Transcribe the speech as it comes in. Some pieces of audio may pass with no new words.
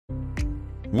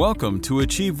Welcome to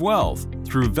Achieve Wealth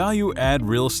through value-add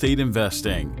real estate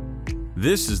investing.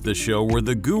 This is the show where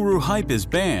the guru hype is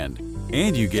banned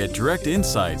and you get direct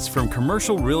insights from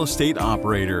commercial real estate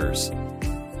operators.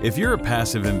 If you're a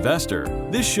passive investor,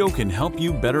 this show can help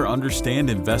you better understand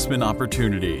investment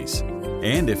opportunities.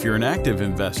 And if you're an active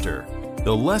investor,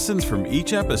 the lessons from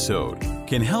each episode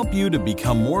can help you to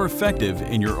become more effective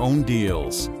in your own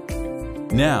deals.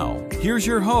 Now, here's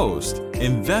your host,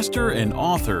 investor and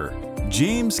author,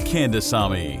 James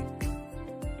Kandasamy.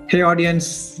 Hey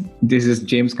audience, this is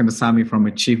James Kandasamy from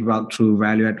Achieve Wealth through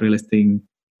Value-Add Real Estate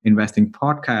Investing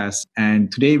podcast.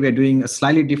 And today we're doing a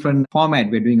slightly different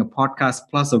format. We're doing a podcast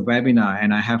plus a webinar,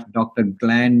 and I have Dr.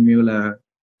 Glenn Mueller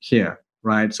here,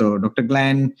 right? So Dr.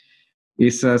 Glenn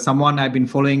is someone I've been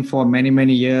following for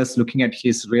many years, looking at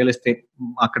his real estate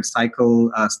market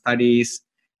cycle studies.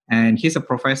 And he's a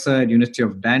professor at University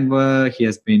of Denver. He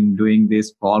has been doing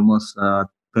this for almost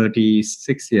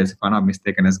 36 years, if I'm not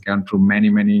mistaken, has gone through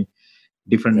many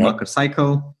different market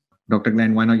cycle. Dr.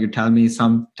 Glenn, why don't you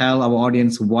tell our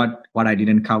audience what I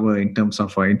didn't cover in terms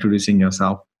of introducing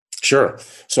yourself? Sure.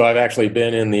 So I've actually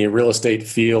been in the real estate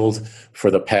field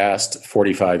for the past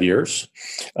 45 years.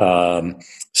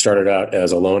 Started out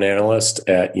as a loan analyst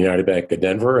at United Bank of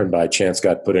Denver, and by chance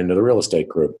got put into the real estate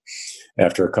group.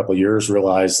 After a couple of years,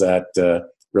 realized that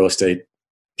real estate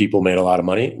people made a lot of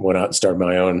money, went out and started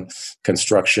my own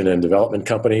construction and development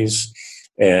companies,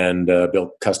 and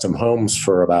built custom homes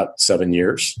for about 7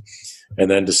 years.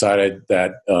 And then decided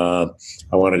that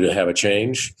I wanted to have a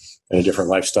change and a different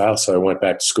lifestyle. So I went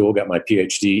back to school, got my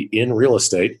PhD in real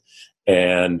estate,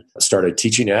 and started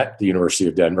teaching at the University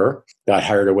of Denver. Got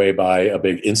hired away by a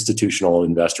big institutional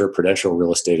investor, Prudential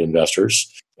Real Estate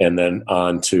Investors, and then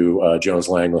on to Jones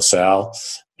Lang LaSalle,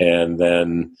 and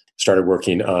then started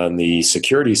working on the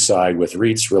securities side with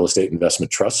REITs, Real Estate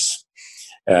Investment Trusts,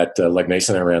 at Legg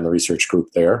Mason. I ran the research group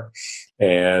there.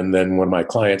 And then one of my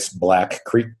clients, Black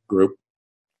Creek Group,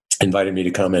 invited me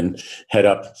to come and head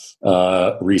up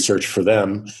research for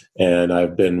them. And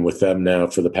I've been with them now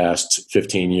for the past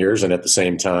 15 years, and at the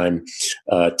same time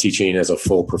teaching as a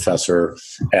full professor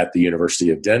at the University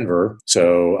of Denver.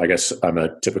 So I guess I'm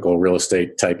a typical real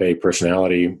estate type A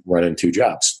personality running two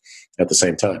jobs at the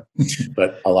same time.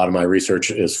 But a lot of my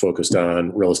research is focused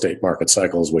on real estate market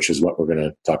cycles, which is what we're going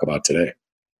to talk about today.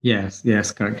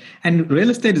 Yes, correct. And real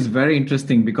estate is very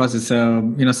interesting because it's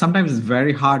sometimes it's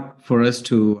very hard for us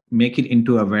to make it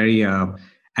into a very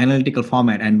analytical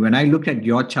format. And when I look at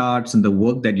your charts and the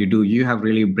work that you do, you have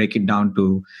really break it down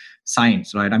to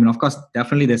science, right? I mean, of course,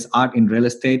 definitely there's art in real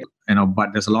estate,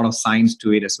 but there's a lot of science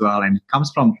to it as well, and it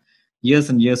comes from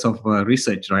years and years of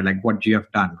research, right? Like what you have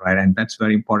done, right? And that's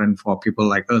very important for people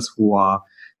like us who are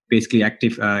basically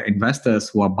active investors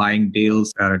who are buying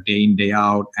deals day in, day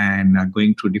out, and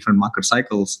going through different market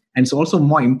cycles. And it's also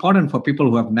more important for people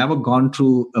who have never gone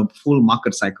through a full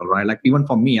market cycle, right? Like even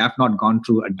for me, I've not gone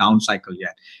through a down cycle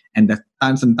yet. And there's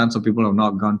tons and tons of people who have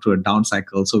not gone through a down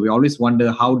cycle. So we always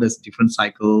wonder how this different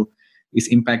cycle is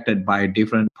impacted by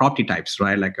different property types,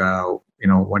 right? Like,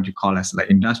 what you call as like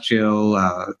industrial,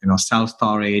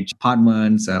 self-storage,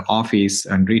 apartments, office,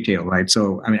 and retail, right?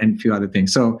 So, and a few other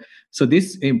things. So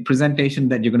this presentation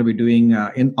that you're going to be doing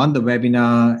on the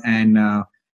webinar and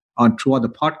on throughout the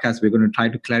podcast, we're going to try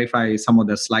to clarify some of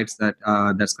the slides that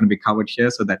that's going to be covered here,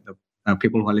 so that the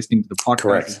people who are listening to the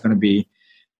podcast is going to be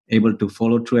able to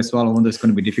follow through as well. Although it's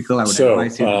going to be difficult, I would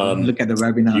advise you to look at the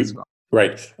webinar as well.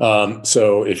 Right.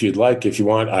 So if you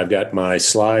want, I've got my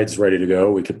slides ready to go.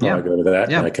 We could probably go to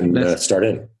that. And I can start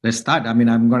in. Let's start. I mean,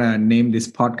 I'm going to name this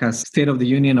podcast State of the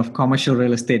Union of Commercial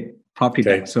Real Estate Property.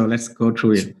 Okay. So let's go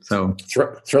through it. So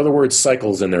throw the word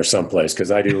cycles in there someplace,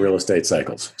 because I do real estate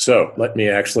cycles. So let me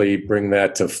actually bring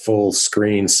that to full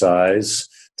screen size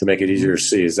to make it easier to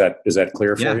see. Is that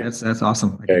clear for you? Yeah, that's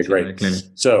awesome. Okay, great.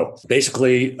 So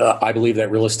basically, I believe that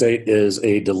real estate is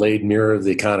a delayed mirror of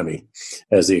the economy.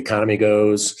 As the economy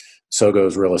goes, so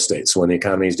goes real estate. So when the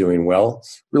economy is doing well,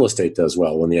 real estate does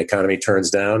well. When the economy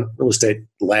turns down, real estate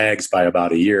lags by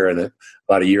about a year, and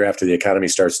about a year after the economy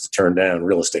starts to turn down,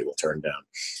 real estate will turn down.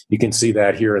 You can see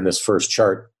that here in this first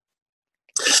chart.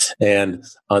 And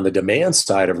on the demand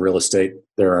side of real estate,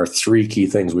 there are three key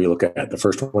things we look at. The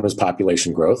first one is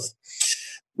population growth.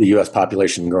 The U.S.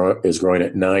 population is growing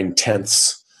at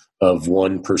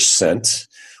 0.9%.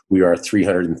 We are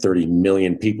 330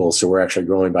 million people, so we're actually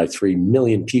growing by 3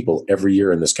 million people every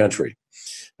year in this country.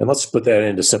 And let's put that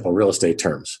into simple real estate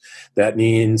terms. That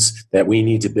means that we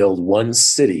need to build one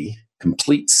city,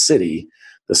 complete city,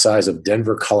 the size of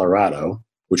Denver, Colorado,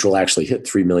 which will actually hit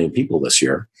 3 million people this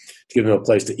year, to give them a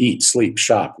place to eat, sleep,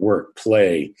 shop, work,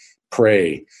 play,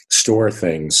 pray, store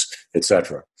things,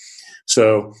 etc.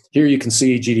 So here you can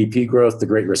see GDP growth, the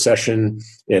Great Recession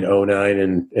in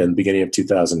 2009 and beginning of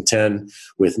 2010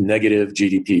 with negative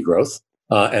GDP growth.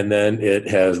 And then it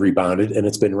has rebounded, and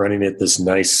it's been running at this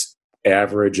nice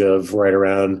average of right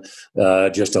around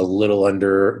just a little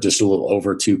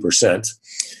over 2%.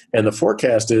 And the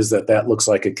forecast is that looks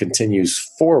like it continues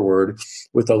forward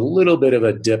with a little bit of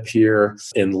a dip here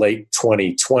in late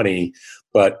 2020.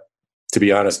 But to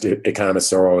be honest,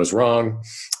 economists are always wrong.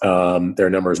 Their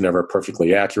number is never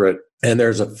perfectly accurate. And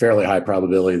there's a fairly high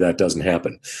probability that doesn't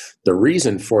happen. The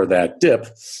reason for that dip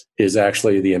is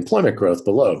actually the employment growth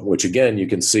below, which again, you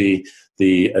can see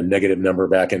a negative number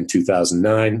back in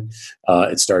 2009.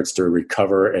 It starts to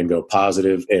recover and go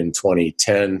positive in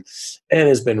 2010 and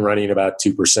has been running about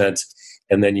 2%.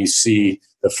 And then you see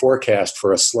the forecast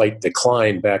for a slight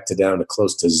decline back to down to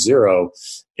close to zero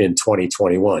in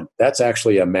 2021. That's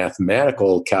actually a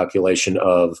mathematical calculation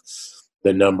of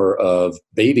the number of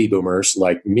baby boomers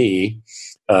like me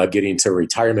getting to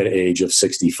retirement age of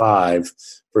 65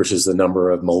 versus the number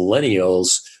of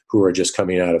millennials who are just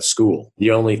coming out of school.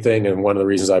 The only thing, and one of the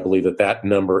reasons I believe that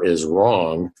number is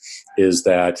wrong, is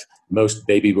that most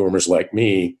baby boomers like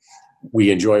me,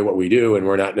 we enjoy what we do and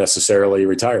we're not necessarily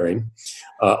retiring.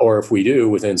 Or if we do,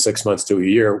 within 6 months to a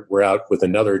year, we're out with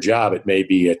another job. It may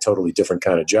be a totally different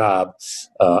kind of job.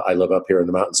 I live up here in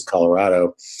the mountains of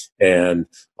Colorado, and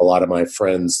a lot of my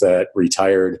friends that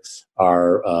retired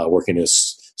are working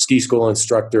as ski school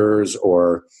instructors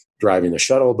or driving the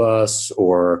shuttle bus,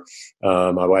 or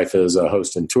my wife is a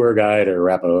host and tour guide at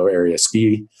Arapahoe area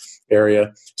ski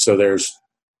area. So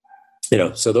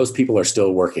so those people are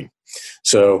still working.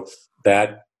 So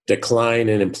that decline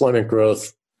in employment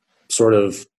growth sort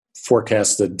of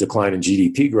forecasts the decline in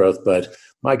GDP growth, but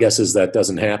my guess is that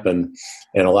doesn't happen.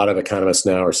 And a lot of economists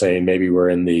now are saying maybe we're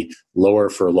in the lower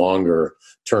for longer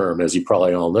term. As you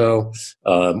probably all know,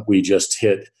 we just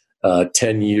hit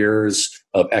 10 years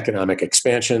of economic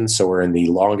expansion. So we're in the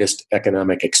longest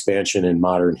economic expansion in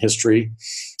modern history.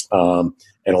 And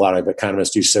a lot of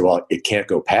economists do say, well, it can't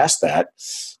go past that.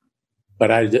 But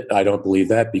I don't believe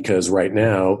that, because right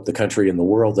now the country in the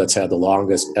world that's had the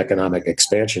longest economic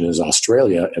expansion is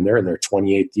Australia, and they're in their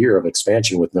 28th year of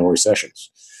expansion with no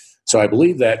recessions. So I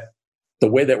believe that the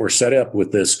way that we're set up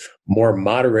with this more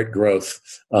moderate growth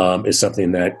is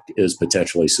something that is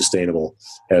potentially sustainable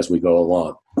as we go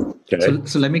along. Okay?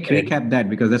 So let me recap that,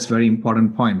 because that's a very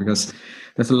important point, because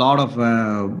there's a lot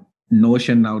of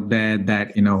notion out there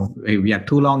that, we are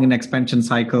too long in expansion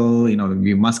cycle,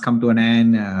 we must come to an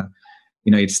end.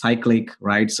 It's cyclic,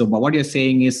 right? So, but what you're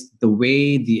saying is the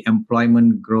way the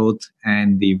employment growth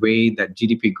and the way that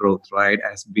GDP growth, right,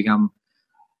 has become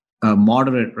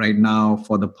moderate right now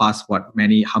for the past, how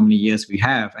many years we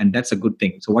have, and that's a good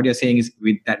thing. So what you're saying is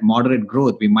with that moderate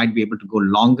growth, we might be able to go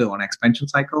longer on expansion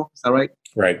cycle. Is that right?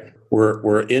 Right.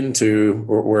 We're at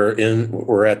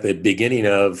the beginning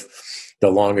of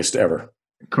the longest ever.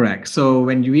 Correct. So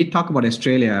when we talk about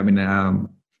Australia,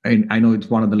 I know it's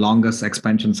one of the longest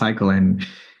expansion cycle, and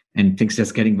things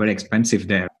just getting very expensive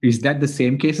there. Is that the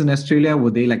same case in Australia?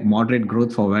 Were they like moderate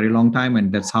growth for a very long time,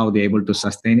 and that's how they're able to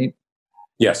sustain it?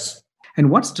 Yes. And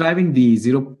what's driving the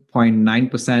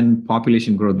 0.9%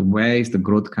 population growth? Where is the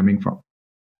growth coming from?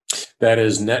 That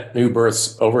is net new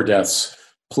births over deaths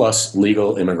plus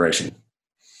legal immigration.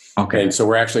 Okay. And so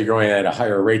we're actually growing at a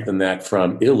higher rate than that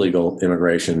from illegal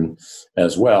immigration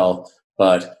as well.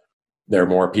 But there are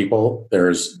more people. We're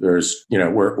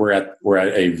at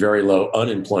a very low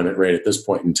unemployment rate at this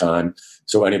point in time.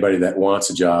 So anybody that wants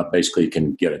a job basically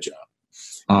can get a job.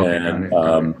 Okay,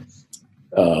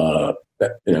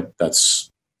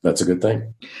 that's a good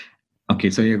thing. Okay,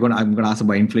 so I'm going to ask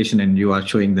about inflation, and you are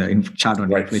showing the chart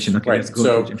on inflation. Okay, let's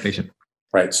go to inflation.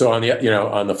 Right. So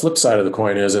on the flip side of the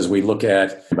coin is, as we look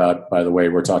at by the way,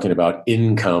 we're talking about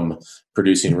income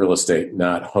producing real estate,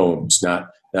 not homes, not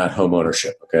home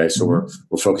ownership. Okay. So we're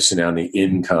focusing on the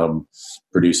income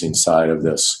producing side of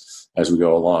this as we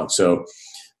go along. So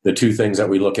the two things that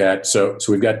we look at, so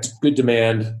we've got good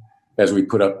demand as we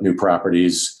put up new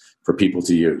properties for people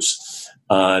to use.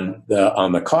 On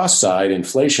the cost side,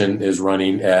 inflation is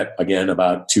running at, again,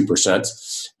 about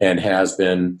 2% and has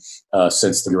been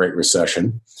since the Great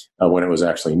Recession, when it was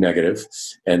actually negative.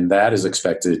 And that is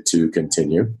expected to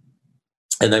continue.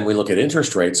 And then we look at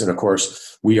interest rates. And of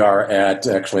course, we are at,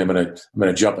 actually, I'm going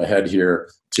to jump ahead here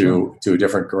to a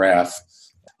different graph.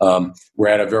 We're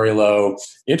at a very low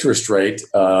interest rate.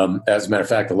 As a matter of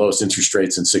fact, the lowest interest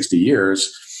rates in 60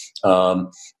 years.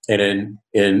 And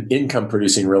in income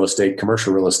producing real estate,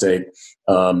 commercial real estate,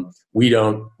 you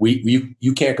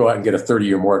can't go out and get a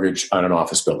 30-year mortgage on an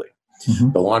office building.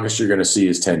 The longest you're going to see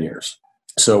is 10 years.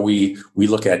 So we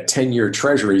look at 10-year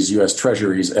treasuries, U.S.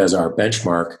 treasuries, as our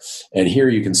benchmark. And here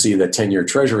you can see that 10-year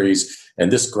treasuries,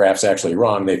 and this graph's actually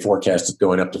wrong. They forecasted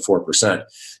going up to 4%.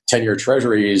 10-year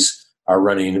treasuries are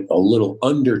running a little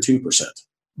under 2%.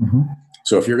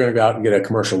 So if you're going to go out and get a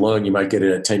commercial loan, you might get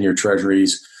it at 10-year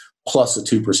treasuries plus a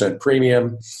 2%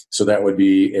 premium. So that would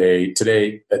be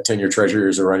today, 10-year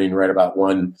treasuries are running right about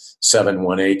 1.7,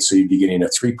 1.8. So you'd be getting a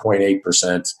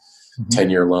 3.8%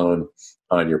 10-year loan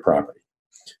on your property,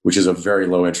 which is a very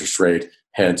low interest rate,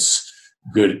 hence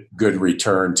good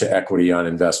return to equity on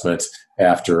investment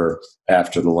after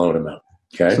the loan amount.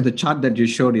 Okay. So the chart that you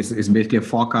showed is basically a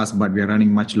forecast, but we are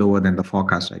running much lower than the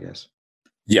forecast, I guess.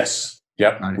 Yes.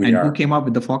 Yep. And who came up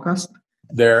with the forecast?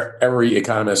 Every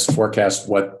economist forecasts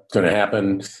what's going to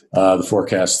happen. The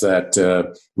forecasts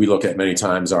that we look at many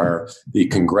times are the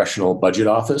Congressional Budget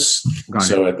Office.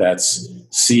 That's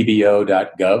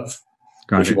cbo.gov.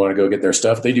 If you want to go get their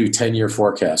stuff, they do 10-year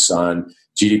forecasts on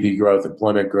GDP growth,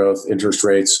 employment growth, interest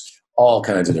rates, all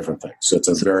kinds of different things. So it's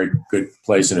a very good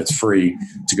place, and it's free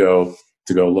to go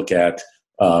look at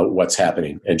what's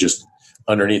happening. And just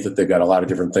underneath it, they've got a lot of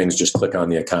different things. Just click on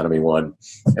the economy one,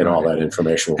 and all that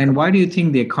information. And why do you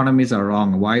think the economies are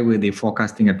wrong? Why were they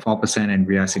forecasting at 4% and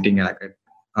we are sitting at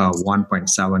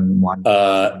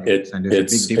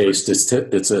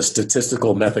 1.71? It's a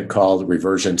statistical method called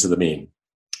reversion to the mean.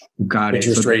 Got it.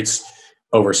 Interest rates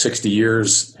over 60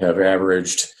 years have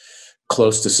averaged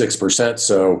close to 6%.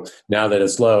 So now that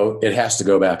it's low, it has to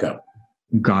go back up.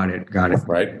 Got it.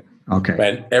 Right? Okay.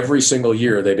 And every single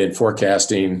year they've been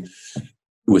forecasting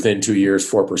within 2 years,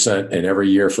 4%. And every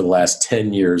year for the last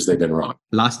 10 years, they've been wrong.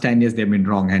 Last 10 years, they've been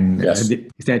wrong. And yes.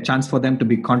 Is there a chance for them to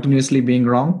be continuously being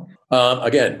wrong?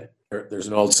 Again, there's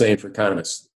an old saying for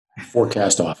economists,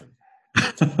 forecast often.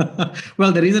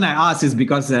 Well, the reason I ask is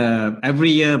because every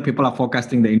year people are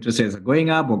forecasting the interest rates are going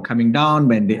up or coming down,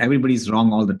 when everybody's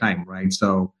wrong all the time, right?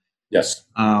 So yes,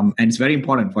 and it's very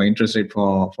important for interest rate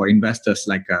for investors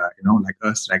like like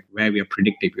us, like where we are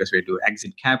predicting, because we do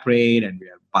exit cap rate and we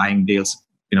are buying deals,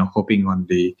 hoping on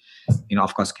the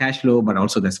of course cash flow, but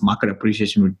also this market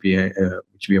appreciation would be a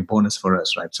bonus for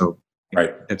us, right? So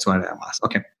that's why I'm asked.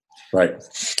 Okay. Right.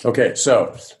 Okay.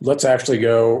 So let's actually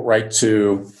go right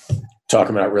to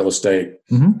talking about real estate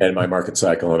and my market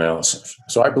cycle analysis.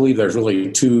 So I believe there's really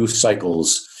two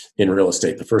cycles in real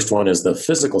estate. The first one is the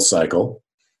physical cycle,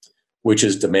 which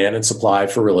is demand and supply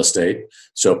for real estate.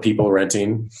 So people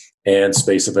renting and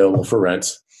space available for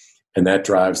rent. And that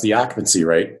drives the occupancy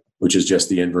rate, which is just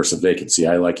the inverse of vacancy.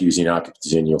 I like using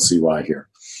occupancy, and you'll see why here.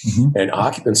 And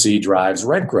occupancy drives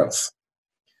rent growth.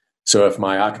 So if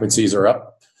my occupancies are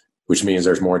up, which means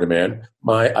there's more demand,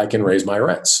 I can raise my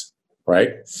rents. Right?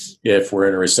 If we're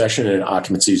in a recession and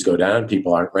occupancies go down,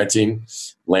 people aren't renting,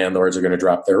 landlords are going to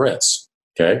drop their rents.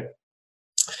 Okay.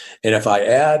 And if I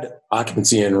add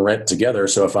occupancy and rent together,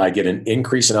 so if I get an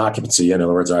increase in occupancy, in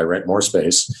other words, I rent more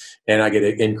space, and I get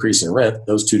an increase in rent,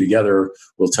 those two together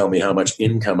will tell me how much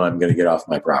income I'm going to get off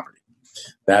my property.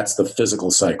 That's the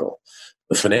physical cycle.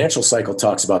 The financial cycle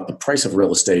talks about the price of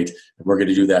real estate, and we're going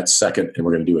to do that second, and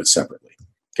we're going to do it separately.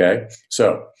 Okay.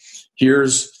 So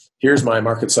here's my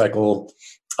market cycle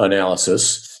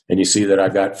analysis, and you see that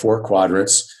I've got 4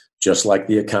 quadrants, just like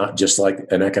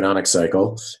an economic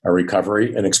cycle: a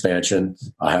recovery, an expansion,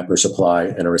 a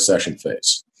hypersupply, and a recession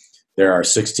phase. There are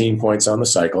 16 points on the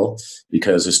cycle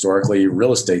because historically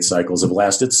real estate cycles have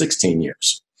lasted 16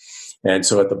 years. And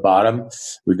so at the bottom,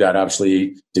 we've got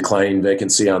obviously declining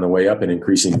vacancy on the way up and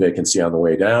increasing vacancy on the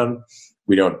way down.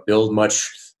 We don't build much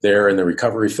there in the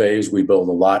recovery phase. We build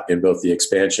a lot in both the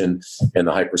expansion and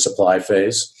the hypersupply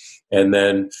phase. And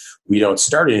then we don't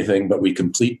start anything, but we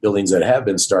complete buildings that have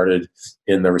been started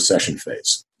in the recession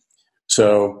phase.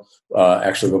 So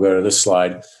actually, we'll go to this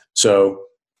slide. So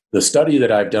the study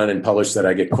that I've done and published that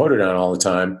I get quoted on all the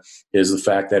time is the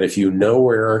fact that if you know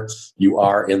where you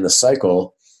are in the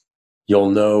cycle,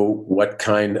 you'll know what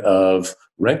kind of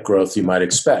rent growth you might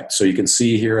expect. So you can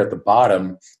see here at the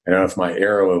bottom, I don't know if my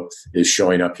arrow is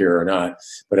showing up here or not,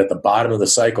 but at the bottom of the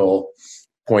cycle,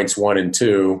 points 1 and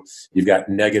 2, you've got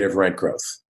negative rent growth.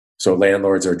 So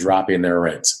landlords are dropping their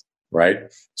rent, right?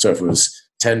 So if it was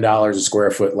 $10 a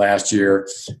square foot last year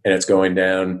and it's going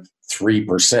down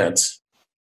 3%,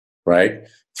 right?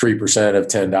 3% of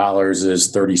 $10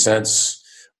 is 30 cents,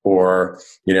 or,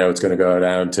 it's going to go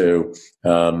down to,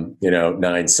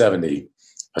 $9.70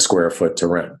 a square foot to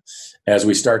rent. As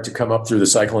we start to come up through the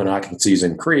cycle and occupancies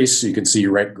increase, you can see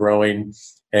rent growing,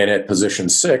 and at position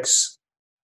 6,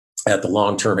 at the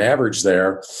long-term average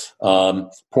there,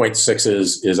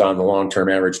 0.6 is on the long-term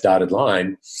average dotted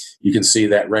line. You can see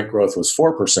that rent growth was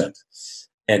 4%.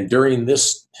 And during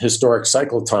this historic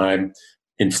cycle time,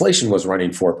 inflation was running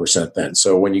 4% then.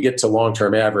 So when you get to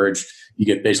long-term average, you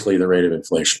get basically the rate of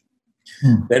inflation.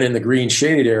 Then in the green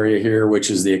shaded area here, which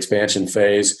is the expansion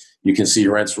phase, you can see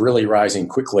rents really rising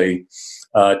quickly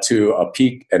to a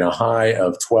peak and a high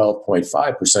of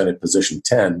 12.5% at position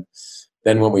 10.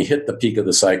 Then when we hit the peak of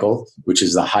the cycle, which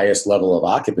is the highest level of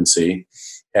occupancy,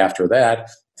 after that,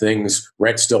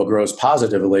 rent still grows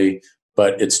positively,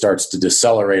 but it starts to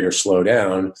decelerate or slow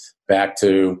down back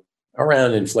to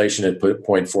around inflation at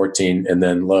 0.14 and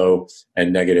then low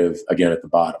and negative again at the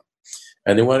bottom.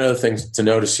 And then one of the things to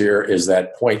notice here is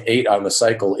that 0.8 on the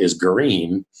cycle is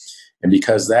green, and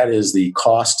because that is the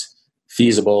cost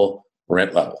feasible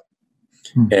rent level.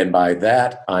 And by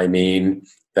that, I mean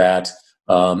that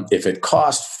if it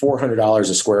costs $400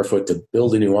 a square foot to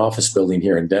build a new office building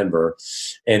here in Denver,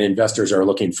 and investors are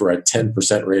looking for a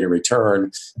 10% rate of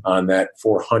return on that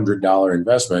 $400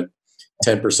 investment,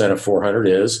 10% of 400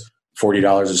 is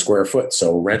 $40 a square foot.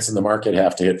 So rents in the market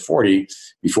have to hit 40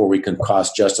 before we can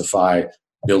cost justify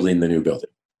building the new building.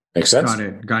 Make sense?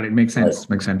 Got it. Makes sense. Right.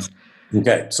 Makes sense.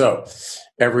 Okay. So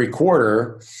every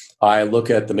quarter, I look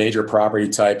at the major property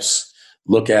types,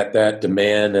 look at that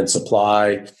demand and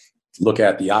supply, look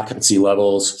at the occupancy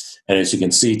levels. And as you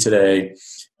can see today,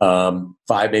 5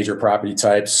 major property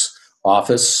types: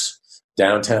 office,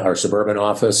 downtown or suburban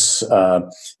office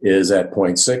is at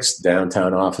 0.6,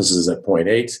 downtown office is at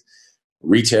 0.8,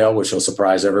 retail, which will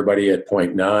surprise everybody, at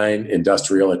 0.9,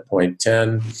 industrial at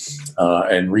 0.10,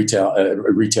 and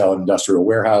retail industrial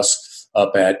warehouse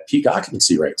up at peak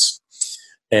occupancy rates.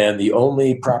 And the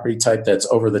only property type that's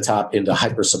over the top into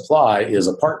hyper supply is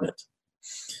apartment.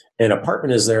 And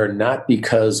apartment is there not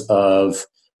because of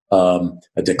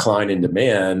a decline in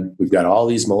demand. We've got all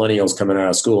these millennials coming out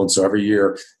of school, and so every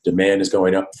year demand is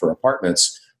going up for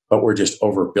apartments, but we're just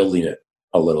overbuilding it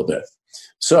a little bit.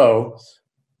 So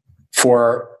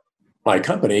for my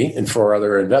company and for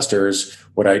other investors,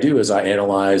 what I do is I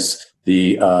analyze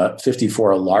the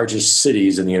 54 largest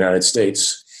cities in the United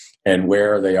States and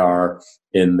where they are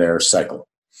in their cycle.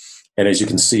 And as you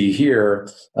can see here,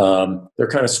 they're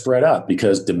kind of spread out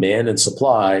because demand and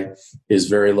supply is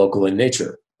very local in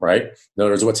nature, right? In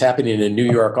other words, what's happening in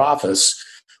New York office,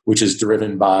 which is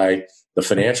driven by the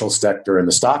financial sector and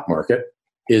the stock market,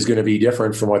 is going to be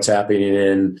different from what's happening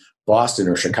in Boston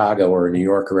or Chicago or New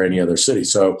York or any other city.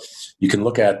 So you can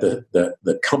look at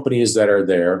the companies that are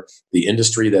there, the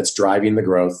industry that's driving the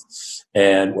growth.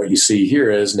 And what you see here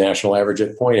is national average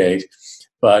at 0.8,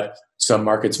 but some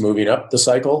markets moving up the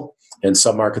cycle and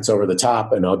some markets over the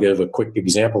top. And I'll give a quick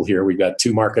example here. We've got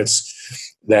 2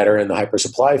 markets that are in the hyper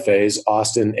supply phase,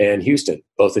 Austin and Houston,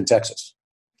 both in Texas.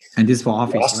 And this is for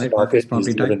office, the Austin right? market Office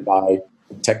is driven by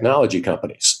technology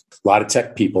companies. A lot of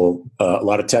tech people, a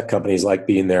lot of tech companies like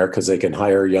being there because they can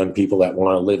hire young people that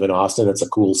want to live in Austin. It's a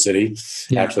cool city.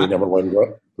 Yeah, actually, number one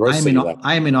growth city.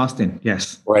 I am in Austin,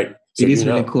 yes. Right. So it is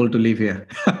really cool to live here.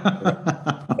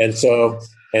 And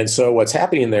so what's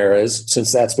happening there is,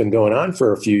 since that's been going on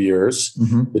for a few years,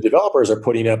 the developers are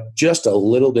putting up just a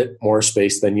little bit more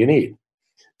space than you need.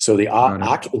 So the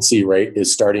occupancy rate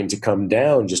is starting to come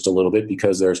down just a little bit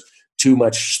because there's too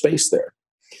much space there.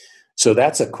 So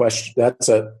that's a question. That's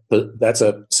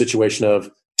a situation of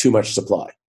too much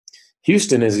supply.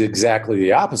 Houston is exactly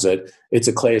the opposite. It's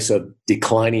a case of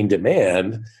declining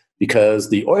demand because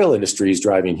the oil industry is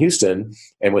driving Houston,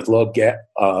 and with low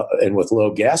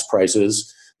gas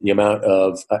prices, the amount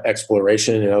of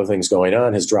exploration and other things going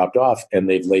on has dropped off, and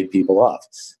they've laid people off.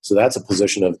 So that's a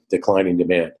position of declining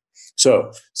demand.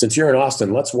 So since you're in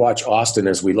Austin, let's watch Austin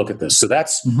as we look at this. So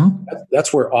that's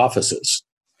where office is.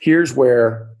 Here's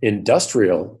where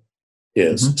industrial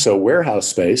is. So warehouse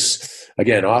space,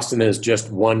 again, Austin is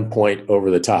just 1 point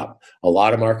over the top. A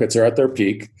lot of markets are at their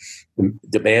peak. The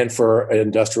demand for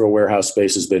industrial warehouse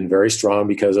space has been very strong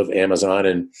because of Amazon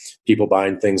and people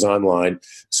buying things online.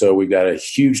 So we've got a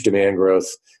huge demand growth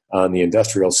on the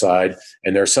industrial side.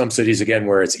 And there are some cities, again,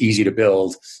 where it's easy to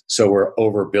build. So we're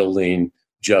overbuilding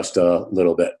just a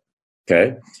little bit.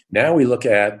 Okay. Now we look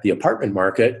at the apartment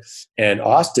market, and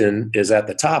Austin is at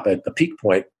the top at the peak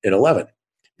point in 11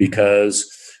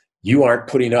 because you aren't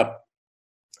putting up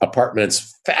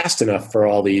apartments fast enough for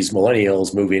all these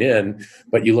millennials moving in.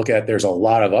 But you look at, there's a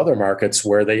lot of other markets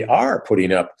where they are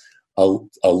putting up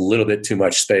a little bit too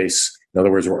much space. In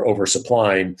other words, we're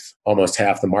oversupplying almost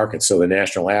half the market. So the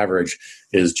national average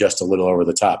is just a little over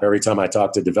the top. Every time I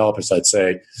talk to developers, I'd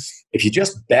say, if you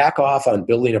just back off on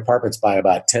building apartments by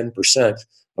about 10%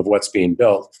 of what's being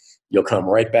built, you'll come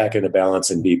right back into balance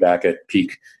and be back at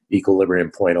peak equilibrium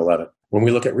point 11. When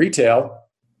we look at retail,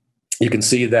 you can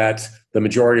see that the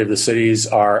majority of the cities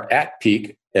are at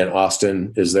peak, and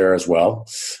Austin is there as well,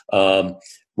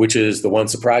 which is the one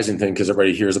surprising thing because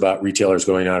everybody hears about retailers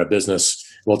going out of business.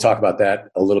 We'll talk about that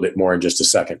a little bit more in just a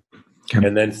second. Okay.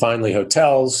 And then finally,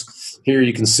 hotels. Here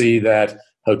you can see that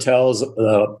hotels,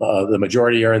 the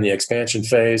majority are in the expansion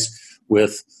phase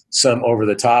with some over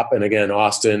the top. And again,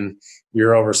 Austin,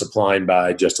 you're oversupplying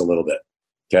by just a little bit.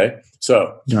 Okay.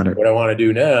 So what I want to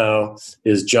do now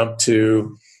is jump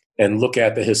to and look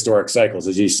at the historic cycles.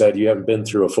 As you said, you haven't been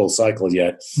through a full cycle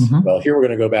yet. Mm-hmm. Well, here we're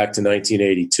going to go back to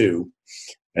 1982.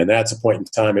 And that's a point in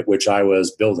time at which I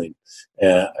was building.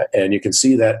 And you can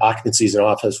see that occupancies in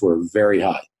office were very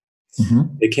high. Mm-hmm.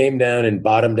 It came down and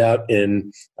bottomed out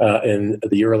in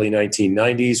the early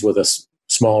 1990s with a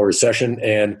small recession,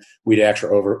 and we'd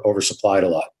actually oversupplied a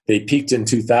lot. They peaked in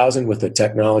 2000 with the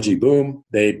technology boom.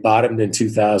 They bottomed in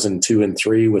 2002 and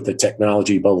 3 with the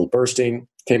technology bubble bursting.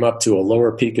 Came up to a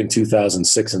lower peak in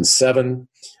 2006 and 7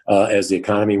 as the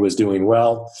economy was doing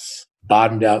well.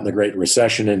 Bottomed out in the Great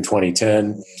Recession in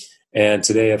 2010, and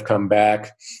today have come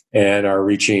back and are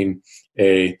reaching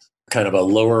a kind of a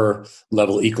lower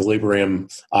level equilibrium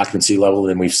occupancy level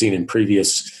than we've seen in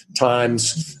previous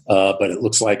times, but it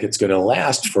looks like it's going to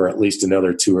last for at least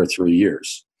another 2 or 3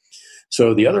 years.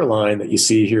 So the other line that you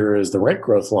see here is the rent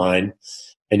growth line,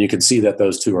 and you can see that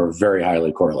those two are very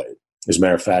highly correlated. As a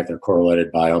matter of fact, they're correlated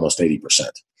by almost 80%.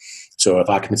 So if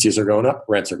occupancies are going up,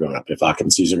 rents are going up. If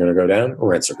occupancies are going to go down,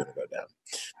 rents are going to go down.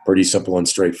 Pretty simple and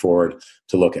straightforward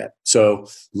to look at. So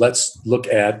let's look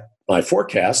at my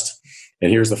forecast.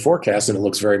 And here's the forecast, and it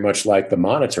looks very much like the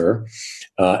monitor.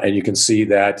 And you can see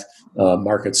that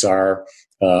markets are,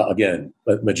 again,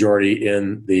 majority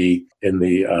in the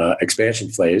expansion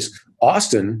phase.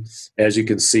 Austin, as you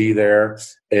can see there,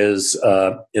 is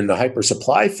in the hyper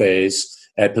supply phase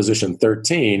at position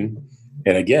 13.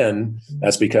 And again,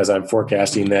 that's because I'm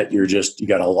forecasting that you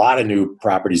got a lot of new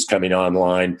properties coming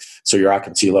online. So your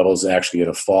occupancy level is actually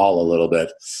going to fall a little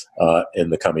bit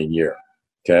in the coming year.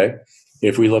 Okay.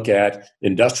 If we look at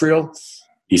industrial,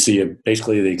 you see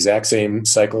basically the exact same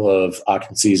cycle of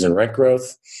occupancies and rent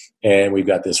growth. And we've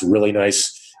got this really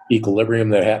nice equilibrium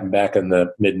that happened back in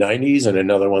the mid 90s and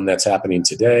another one that's happening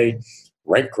today.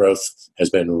 Rent growth has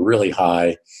been really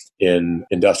high in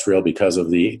industrial because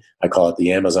of I call it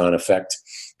the Amazon effect,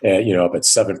 up at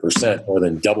 7%, more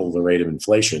than double the rate of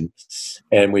inflation.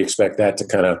 And we expect that to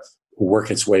kind of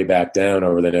work its way back down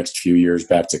over the next few years,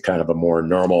 back to kind of a more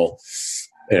normal,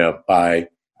 by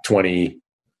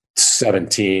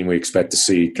 2017, we expect to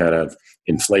see kind of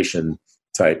inflation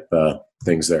type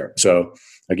things there. So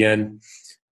again,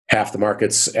 half the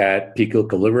market's at peak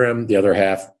equilibrium, the other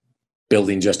half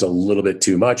building just a little bit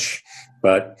too much.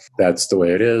 But that's the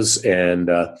way it is. And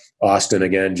Austin,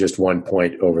 again, just 1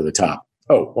 point over the top.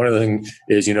 Oh, one other thing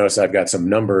is you notice I've got some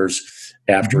numbers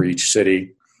after each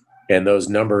city. And those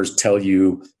numbers tell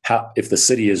you if the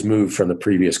city has moved from the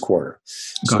previous quarter.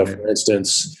 For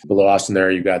instance, below Austin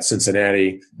there, you've got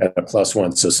Cincinnati at a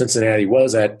 +1. So Cincinnati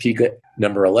was at peak at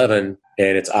number 11,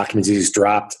 and its occupancies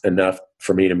dropped enough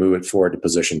for me to move it forward to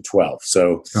position 12.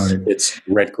 So its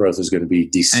rent growth is going to be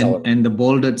decelerating. And the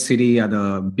bolded city are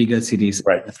the bigger cities.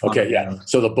 Right. Okay, yeah.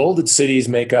 So the bolded cities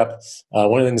make up,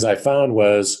 one of the things I found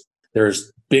was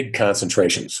there's big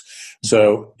concentrations.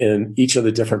 So in each of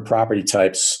the different property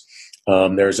types,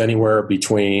 there's anywhere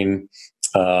between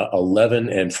 11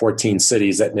 and 14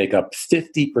 cities that make up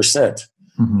 50%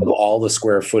 of all the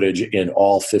square footage in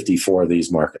all 54 of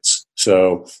these markets.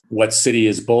 So what city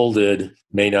is bolded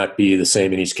may not be the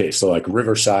same in each case. So like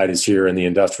Riverside is here in the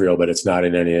industrial, but it's not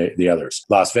in any of the others.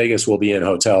 Las Vegas will be in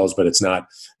hotels, but it's not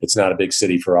a big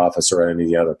city for office or any of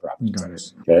the other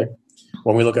properties. Okay.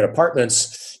 When we look at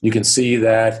apartments, you can see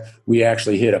that we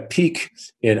actually hit a peak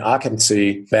in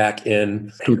occupancy back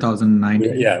in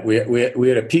 2019. Yeah, we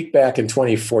had a peak back in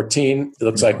 2014. It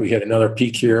looks like we hit another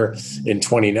peak here in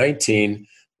 2019,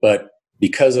 but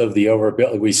because of the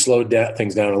overbuild, we slowed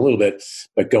things down a little bit.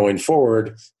 But going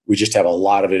forward, we just have a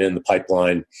lot of it in the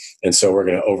pipeline, and so we're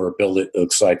going to overbuild it. It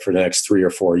looks like for the next 3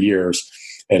 or 4 years,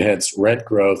 and hence rent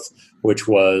growth, which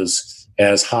was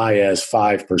as high as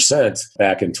 5%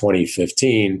 back in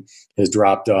 2015, has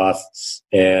dropped off.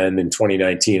 And in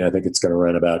 2019, I think it's going to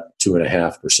run about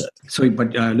 2.5%. So,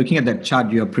 but looking at that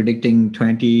chart, you're predicting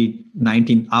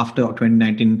 2019, after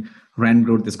 2019, rent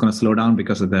growth is going to slow down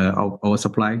because of the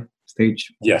oversupply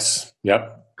stage? Yes.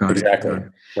 Yep. Exactly.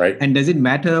 Right. And does it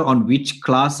matter on which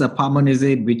class apartment is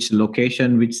it, which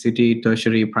location, which city,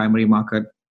 tertiary, primary market?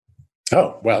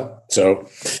 Oh, well, so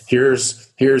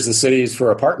here's the cities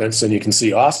for apartments, and you can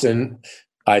see Austin,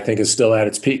 I think, is still at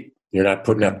its peak. You're not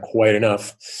putting up quite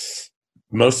enough.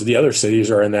 Most of the other cities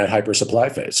are in that hyper supply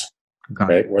phase,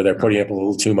 right? Where they're putting up a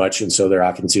little too much, and so their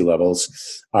occupancy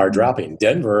levels are dropping.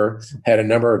 Denver had a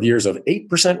number of years of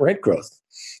 8% rent growth.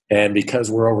 And because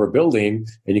we're overbuilding,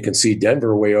 and you can see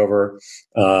Denver way over,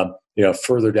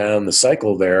 further down the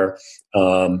cycle there,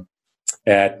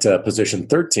 at position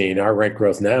 13, our rent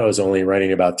growth now is only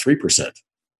running about 3%.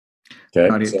 Okay.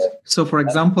 Got it. So, for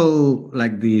example,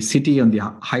 like the city on the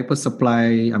hyper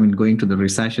supply, going to the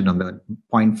recession on the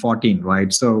 0.14,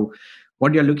 right? So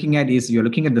what you're looking at is you're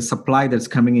looking at the supply that's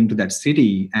coming into that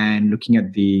city and looking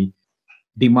at the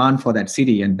demand for that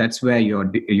city. And that's where you're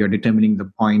determining the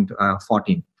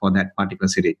 0.14 for that particular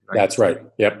city. Right? That's right.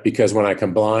 Yep. Because when I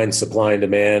combine supply and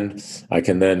demand, I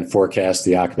can then forecast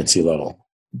the occupancy level.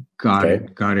 Got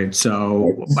it.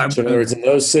 So in other words, in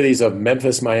those cities of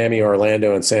Memphis, Miami,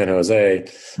 Orlando, and San Jose,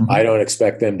 I don't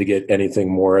expect them to get anything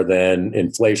more than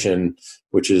inflation,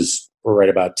 which is right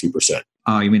about 2%.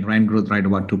 You mean rent growth right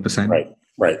about 2%?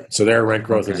 Right. So their rent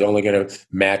growth is only going to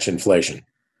match inflation.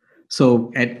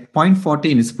 So at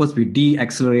 0.14, it's supposed to be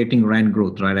de-accelerating rent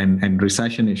growth, right? And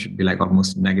recession, it should be like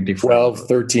almost negative. 12,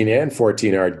 13, and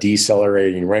 14 are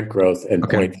decelerating rent growth. And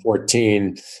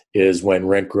 0.14 is when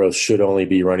rent growth should only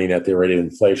be running at the rate of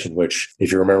inflation, which,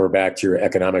 if you remember back to your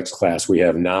economics class, we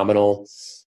have nominal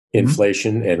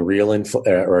inflation and real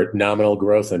or nominal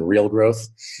growth and real growth.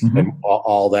 And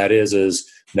all that is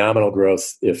nominal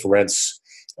growth if rents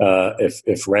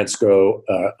go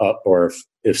up, or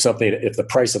if the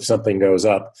price of something goes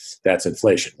up, that's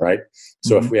inflation, right?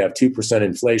 So if we have 2%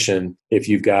 inflation, if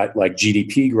you've got like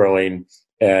GDP growing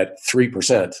at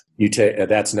 3%,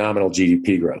 that's nominal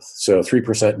GDP growth. So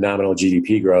 3% nominal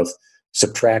GDP growth,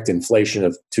 subtract inflation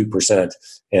of 2%,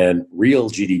 and real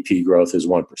GDP growth is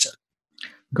 1%.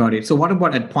 Got it. So what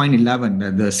about at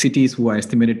 0.11, the cities who are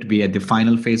estimated to be at the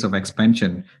final phase of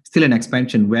expansion, still in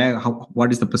expansion,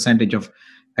 what is the percentage of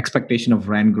expectation of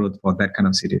rent growth for that kind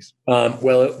of cities?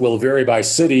 Well, it will vary by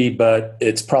city, but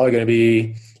it's probably going to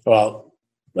be,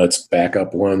 let's back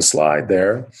up one slide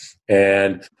there.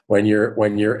 And when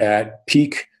you're at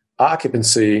peak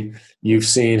occupancy, you've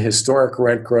seen historic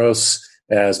rent growth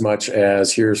as much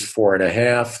as here's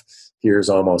 4.5%, here's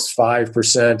almost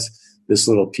 5%. This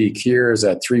little peak here is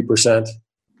at 3%.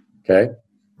 Okay.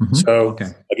 So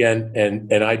again,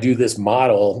 and I do this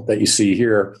model that you see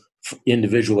here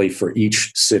individually for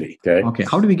each city. Okay.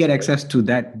 How do we get access to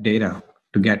that data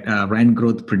to get rent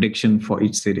growth prediction for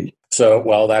each city? So,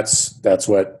 that's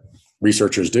what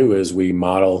researchers do, is we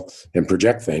model and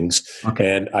project things.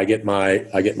 And I get my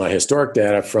historic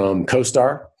data from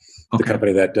CoStar, the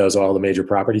company that does all the major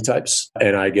property types.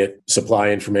 And I get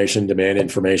supply information, demand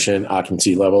information,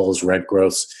 occupancy levels, rent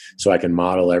growth, so I can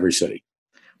model every city.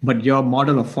 But your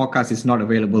model of forecast is not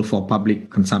available for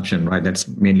public consumption, right? That's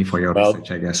mainly for your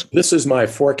research, I guess. This is my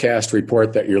forecast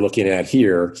report that you're looking at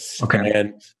here.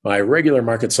 And my regular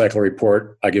market cycle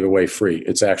report, I give away free.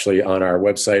 It's actually on our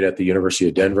website at the University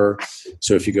of Denver.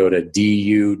 So if you go to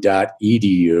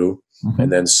du.edu,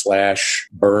 and then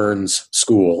 /Burns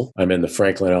School. I'm in the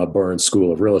Franklin L. Burns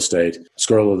School of Real Estate.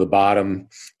 Scroll to the bottom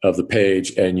of the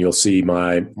page and you'll see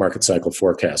my market cycle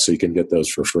forecast. So you can get those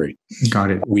for free. Got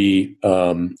it. We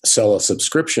sell a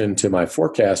subscription to my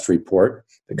forecast report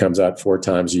that comes out 4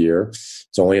 times a year.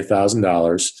 It's only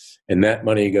 $1,000. And that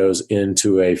money goes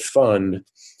into a fund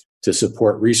to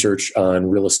support research on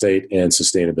real estate and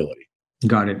sustainability.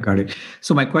 Got it.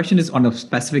 So my question is on a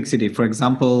specific city. For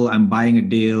example, I'm buying a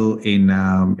deal in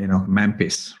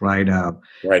Memphis, right?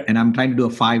 Right. And I'm trying to do a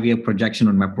 5-year projection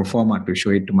on my pro forma to show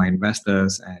it to my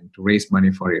investors and to raise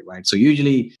money for it, right? So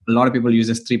usually a lot of people use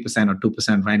 3% or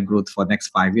 2% rent growth for the next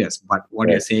 5 years. But what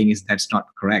you're saying is that's not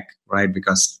correct, right?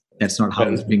 Because that's not how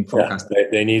it's being forecasted. Yeah,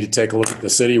 they need to take a look at the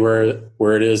city where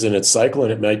it is in its cycle,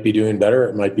 and it might be doing better,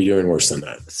 it might be doing worse than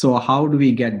that. So how do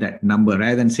we get that number?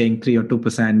 Rather than saying 3 or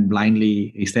 2%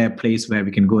 blindly, is there a place where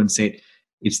we can go and say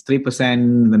it's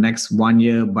 3% the next 1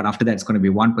 year, but after that it's going to be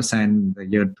 1% the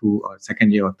year 2 or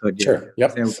second year or third year? Sure.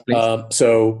 Yep.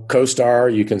 So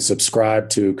CoStar, you can subscribe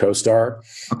to CoStar.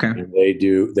 Okay. And they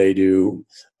do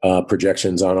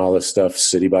projections on all this stuff,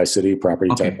 city by city,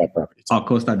 property type by property type.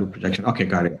 CoStar do projection. Okay,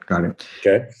 got it.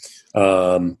 Okay.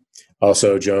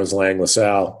 Also, Jones Lang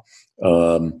LaSalle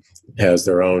has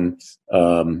their own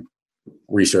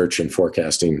research and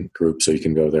forecasting group, so you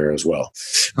can go there as well.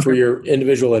 Okay. For your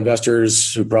individual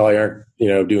investors who probably aren't,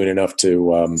 doing enough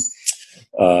to,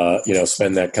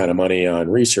 spend that kind of money on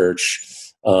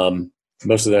research,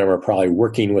 most of them are probably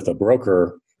working with a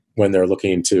broker when they're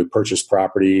looking to purchase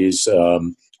properties,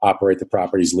 operate the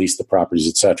properties, lease the properties,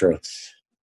 et cetera.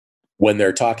 When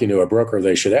they're talking to a broker,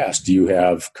 they should ask, do you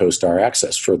have CoStar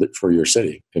access for your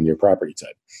city and your property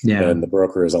type? Yeah. And the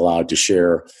broker is allowed to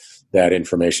share that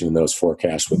information and those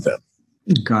forecasts with them.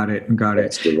 Got it.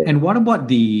 And what about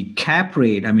the cap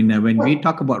rate? I mean, when we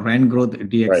talk about rent growth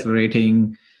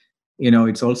deaccelerating,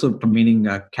 it's also meaning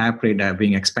cap rate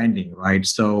being expanding, right?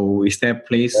 So is there a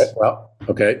place?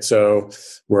 Okay. So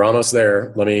we're almost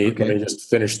there. Let me just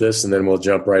finish this and then we'll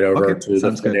jump right over to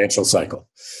the financial cycle.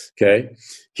 Okay.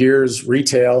 Here's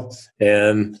retail.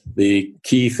 And the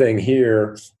key thing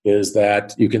here is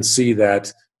that you can see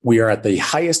that we are at the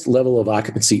highest level of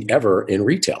occupancy ever in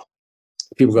retail.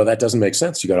 People go, that doesn't make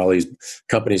sense. You got all these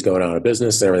companies going out of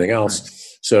business and everything else.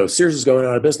 Right. So Sears is going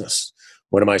out of business.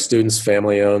 One of my students'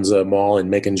 family owns a mall in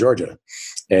Macon, Georgia.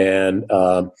 And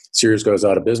Sears goes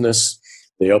out of business.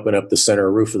 They open up the center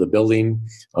roof of the building.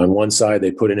 On one side,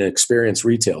 they put in an experience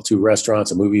retail, 2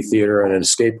 restaurants, a movie theater, and an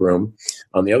escape room.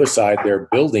 On the other side, they're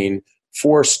building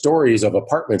 4 stories of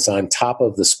apartments on top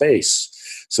of the space.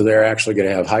 So they're actually going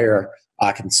to have higher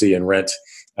occupancy and rent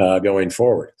going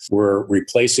forward. We're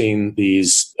replacing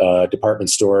these department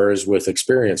stores with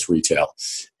experience retail.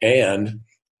 And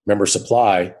remember,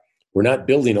 supply, we're not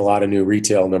building a lot of new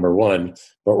retail, number one,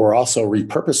 but we're also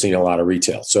repurposing a lot of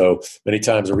retail. So many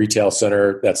times a retail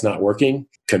center that's not working,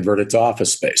 convert it to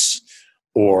office space.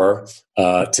 Or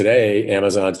today,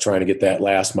 Amazon's trying to get that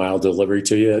last mile delivery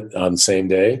to you on the same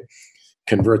day.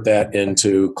 Convert that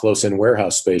into close-in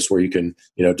warehouse space where you can,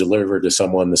 deliver to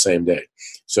someone the same day.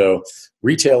 So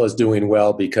retail is doing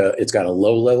well because it's got a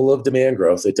low level of demand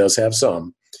growth. It does have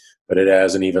some, but it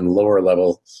has an even lower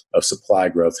level of supply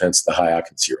growth, hence the high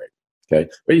occupancy rate. Okay,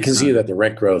 but you can see that the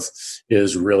rent growth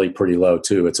is really pretty low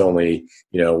too. It's only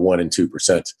 1 and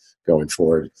 2% going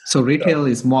forward. So retail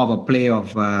is more of a play of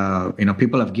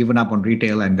people have given up on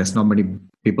retail and there's not many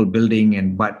people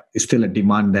building, but it's still a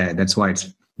demand there. That's why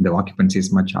the occupancy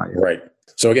is much higher. Right.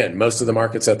 So again, most of the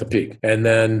market's at the peak, and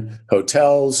then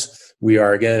hotels. We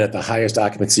are again at the highest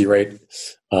occupancy rate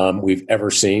we've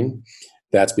ever seen.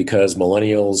 That's because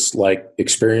millennials like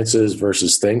experiences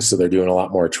versus things, so they're doing a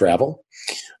lot more travel.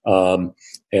 And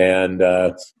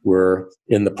we're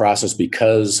in the process,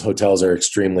 because hotels are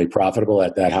extremely profitable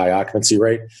at that high occupancy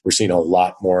rate. We're seeing a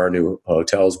lot more new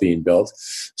hotels being built.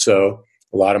 So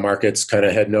a lot of markets kind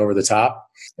of heading over the top,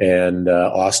 and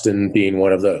Austin being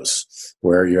one of those,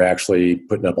 where you're actually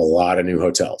putting up a lot of new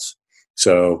hotels.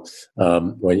 So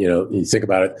when you think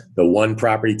about it, the one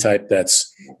property type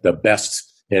that's the best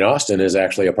in Austin is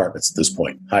actually apartments at this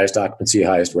point. Highest occupancy,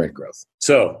 highest rent growth.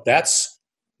 So that's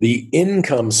the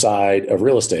income side of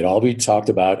real estate. All we talked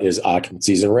about is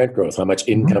occupancies and rent growth. How much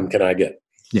income can I get?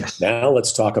 Yes. Now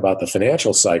let's talk about the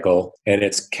financial cycle, and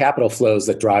it's capital flows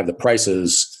that drive the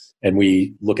prices. And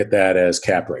we look at that as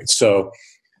cap rates. So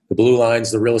the blue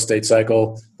line's the real estate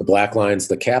cycle. The black line's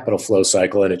the capital flow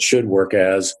cycle. And it should work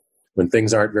as when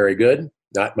things aren't very good,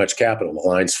 not much capital. The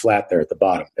line's flat there at the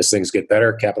bottom. As things get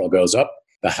better, capital goes up.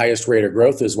 The highest rate of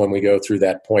growth is when we go through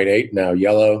that 0.8, now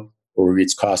yellow, where we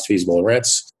reach cost feasible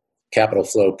rents. Capital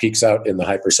flow peaks out in the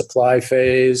hypersupply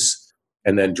phase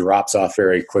and then drops off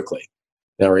very quickly.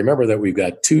 Now remember that we've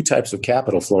got 2 types of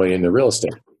capital flowing into real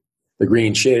estate. The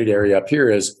green shaded area up here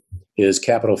is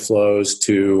capital flows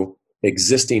to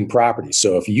existing properties.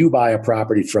 So if you buy a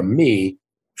property from me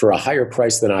for a higher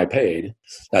price than I paid,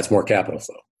 that's more capital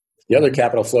flow. The other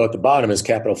capital flow at the bottom is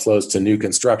capital flows to new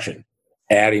construction,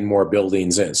 adding more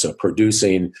buildings in, so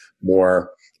producing more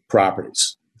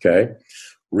properties. Okay,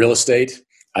 real estate,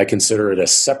 I consider it a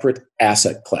separate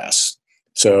asset class.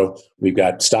 So we've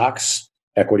got stocks,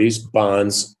 equities,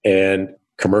 bonds, and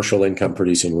commercial income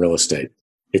producing real estate.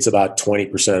 It's about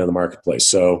 20% of the marketplace.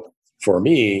 So for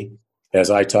me, as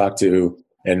I talk to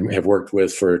and have worked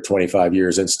with for 25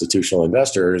 years institutional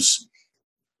investors,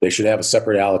 they should have a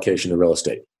separate allocation to real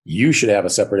estate. You should have a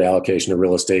separate allocation to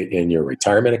real estate in your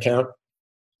retirement account.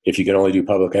 If you can only do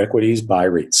public equities, buy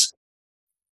REITs.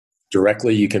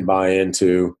 Directly, you can buy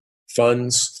into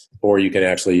funds, or you can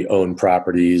actually own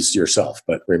properties yourself.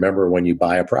 But remember, when you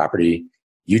buy a property,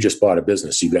 you just bought a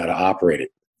business. You got to operate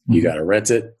it. You got to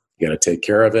rent it. You got to take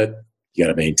care of it. You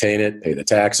got to maintain it, pay the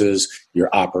taxes. You're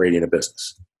operating a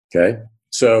business. Okay.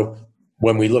 So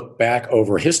when we look back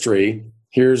over history,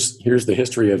 here's the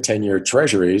history of 10-year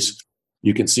treasuries.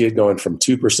 You can see it going from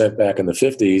 2% back in the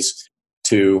 50s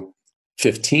to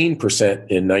 15%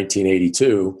 in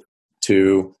 1982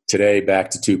 to today back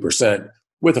to 2%,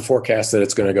 with a forecast that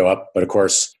it's going to go up. But of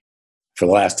course, for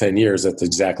the last 10 years, that's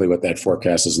exactly what that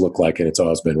forecast has looked like, and it's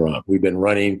always been wrong. We've been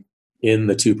running in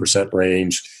the 2%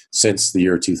 range since the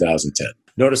year 2010.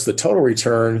 Notice the total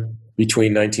return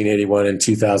between 1981 and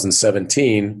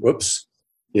 2017,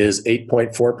 is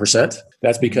 8.4%.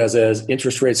 That's because as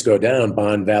interest rates go down,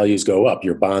 bond values go up.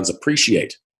 Your bonds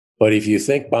appreciate. But if you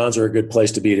think bonds are a good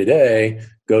place to be today,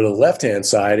 go to the left-hand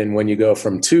side. And when you go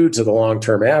from 2 to the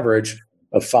long-term average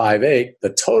of 5.8, the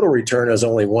total return is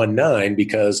only 1.9,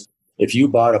 because if you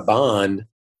bought a bond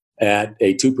at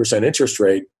a 2% interest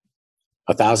rate,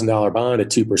 $1,000 bond at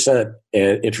 2%,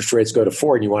 and interest rates go to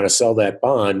 4, and you want to sell that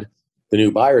bond, the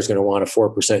new buyer is going to want a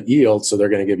 4% yield, so they're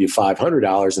going to give you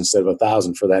 $500 instead of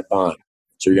 $1,000 for that bond.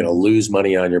 So you're going to lose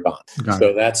money on your bond.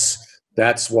 So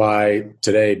that's why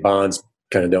today bonds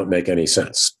kind of don't make any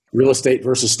sense. Real estate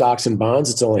versus stocks and bonds,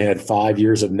 it's only had 5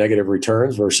 years of negative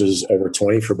returns versus over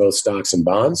 20 for both stocks and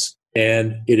bonds.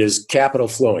 And it is capital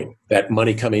flowing, that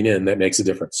money coming in, that makes a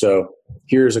difference. So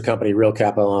here's a company, Real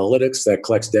Capital Analytics, that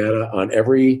collects data on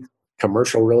every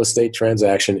commercial real estate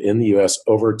transaction in the U.S.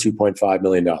 over $2.5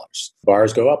 million.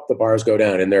 Bars go up, the bars go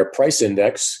down. And their price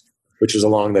index, which is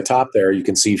along the top there, you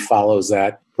can see follows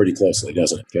that pretty closely,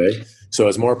 doesn't it? Okay. So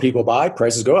as more people buy,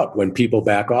 prices go up. When people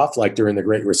back off, like during the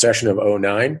Great Recession of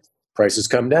 2009, prices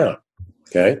come down.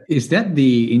 Okay. Is that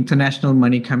the international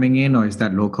money coming in, or is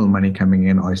that local money coming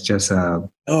in, or it's just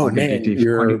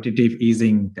quantitative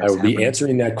easing? I would be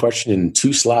answering that question in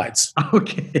 2 slides.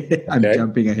 Okay. I'm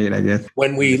jumping ahead, I guess.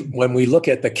 When we look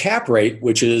at the cap rate,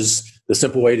 which is the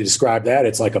simple way to describe that,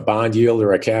 it's like a bond yield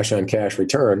or a cash on cash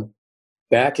return.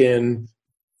 Back in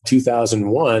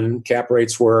 2001, cap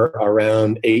rates were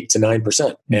around 8 to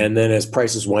 9%. And then as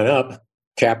prices went up,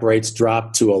 cap rates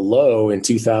dropped to a low in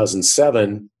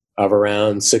 2007 of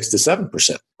around 6 to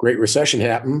 7%. Great Recession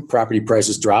happened, property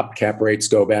prices dropped, cap rates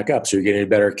go back up. So you're getting a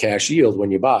better cash yield when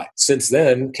you buy. Since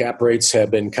then, cap rates have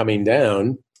been coming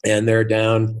down, and they're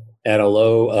down at a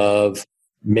low of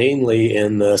mainly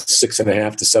in the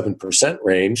 6.5 to 7%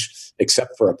 range,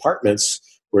 except for apartments,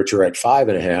 which are at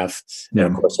 5.5. And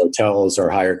of course, hotels are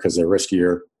higher because they're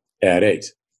riskier at 8.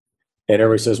 And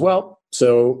everybody says, well,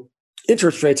 so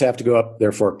interest rates have to go up,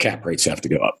 therefore cap rates have to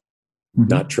go up. Mm-hmm.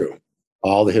 Not true.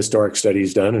 All the historic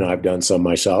studies done, and I've done some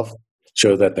myself,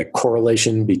 show that the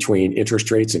correlation between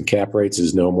interest rates and cap rates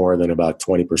is no more than about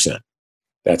 20%.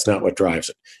 That's not what drives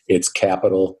it. It's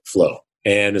capital flow.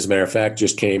 And as a matter of fact,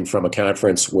 just came from a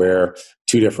conference where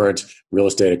 2 different real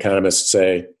estate economists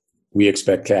say, we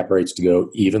expect cap rates to go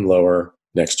even lower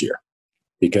next year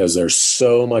because there's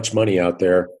so much money out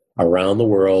there around the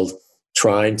world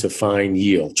trying to find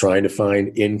yield, trying to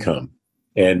find income,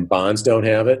 and bonds don't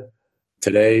have it.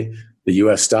 Today, the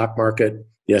U.S. stock market,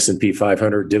 the S&P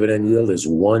 500 dividend yield is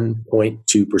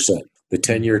 1.2%. The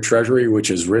 10-year Treasury,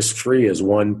 which is risk-free, is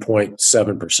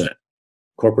 1.7%.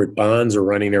 Corporate bonds are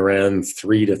running around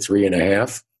 3 to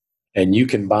 3.5%, and you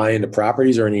can buy into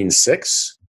properties earning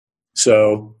 6.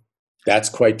 So that's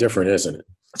quite different, isn't it?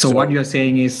 So what you're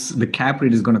saying is the cap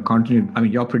rate is going to continue. I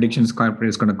mean, your prediction is cap rate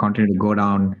is going to continue to go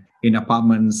down in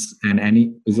apartments and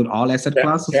is it all asset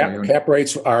classes? Cap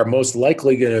rates are most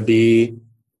likely going to be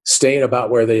staying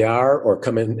about where they are or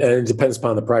coming, and it depends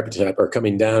upon the property type, or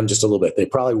coming down just a little bit. They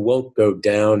probably won't go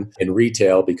down in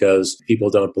retail because people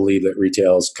don't believe that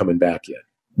retail is coming back yet.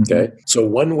 Okay. Mm-hmm. So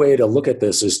one way to look at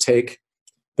this is take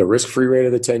the risk-free rate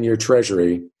of the 10-year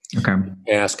Treasury,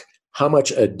 ask how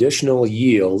much additional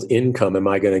yield income am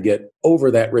I going to get over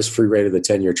that risk-free rate of the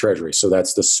 10-year Treasury? So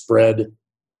that's the spread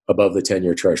above the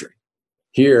 10-year Treasury.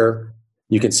 Here,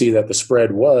 you can see that the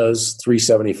spread was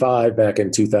 375 back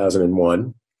in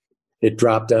 2001. It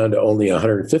dropped down to only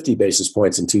 150 basis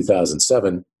points in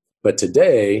 2007. But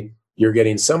today, you're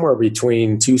getting somewhere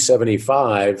between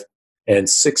 275 and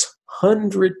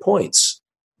 600 points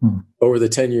over the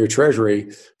 10-year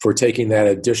Treasury for taking that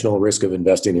additional risk of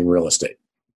investing in real estate.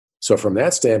 So from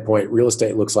that standpoint, real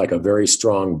estate looks like a very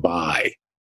strong buy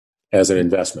as an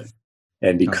investment.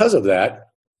 And because of that,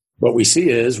 what we see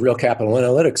is Real Capital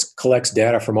Analytics collects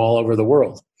data from all over the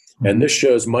world. And this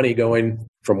shows money going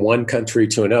from one country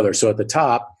to another. So at the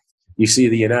top, you see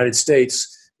the United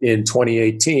States in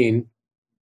 2018.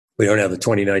 We don't have the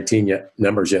 2019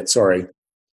 numbers yet, sorry.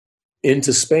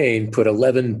 Into Spain, put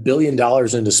 $11 billion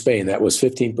into Spain. That was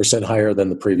 15% higher than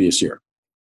the previous year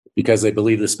because they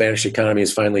believe the Spanish economy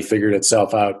has finally figured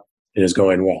itself out and is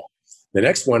going well. The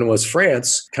next one was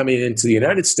France coming into the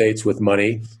United States with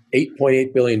money,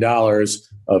 $8.8 billion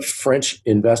of French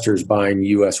investors buying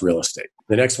U.S. real estate.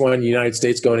 The next one, the United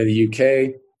States going to the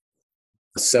UK,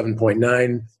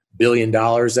 $7.9 billion.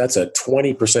 That's a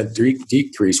 20%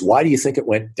 decrease. Why do you think it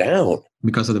went down?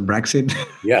 Because of the Brexit?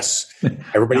 Yes.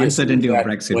 Everybody uncertainty of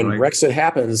Brexit. When Brexit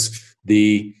happens,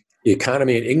 the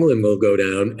economy in England will go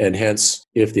down, and hence,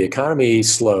 if the economy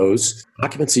slows,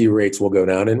 occupancy rates will go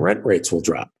down and rent rates will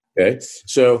drop. Okay.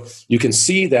 So you can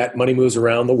see that money moves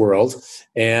around the world.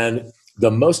 And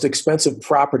the most expensive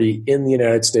property in the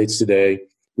United States today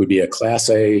would be a Class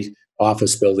A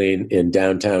office building in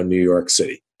downtown New York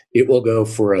City. It will go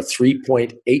for a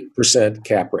 3.8%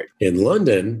 cap rate. In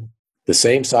London, the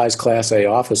same size Class A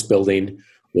office building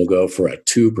will go for a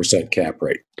 2% cap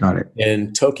rate. Got it.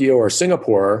 In Tokyo or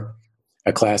Singapore,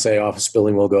 a Class A office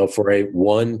building will go for a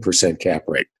 1% cap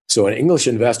rate. So an English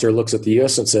investor looks at the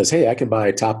U.S. and says, hey, I can buy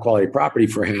a top quality property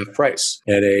for half price.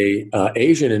 And a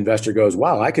Asian investor goes,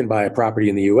 wow, I can buy a property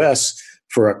in the U.S.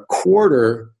 for a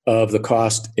quarter of the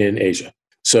cost in Asia.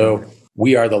 So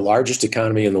we are the largest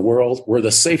economy in the world. We're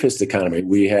the safest economy.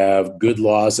 We have good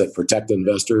laws that protect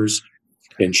investors.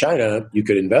 In China, you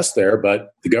could invest there,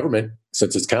 but the government,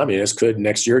 since it's communist, could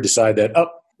next year decide that,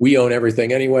 we own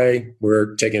everything anyway.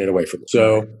 We're taking it away from them.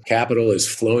 So capital is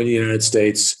flowing to the United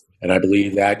States, and I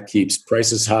believe that keeps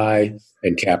prices high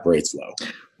and cap rates low.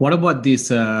 What about this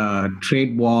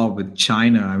trade war with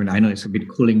China? I mean, I know it's a bit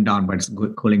cooling down, but it's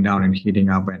cooling down and heating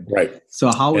up. And right.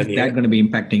 So how is that going to be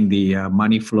impacting the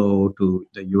money flow to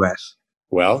the U.S.?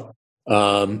 Well,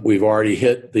 we've already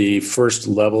hit the first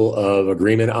level of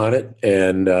agreement on it,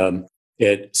 and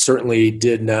it certainly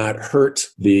did not hurt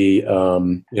the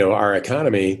our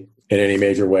economy in any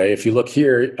major way. If you look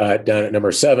here down at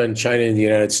number 7, China and the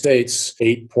United States,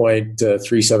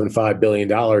 $8.375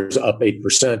 billion, up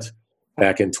 8%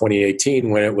 back in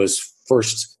 2018 when it was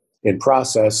first in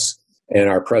process and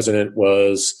our president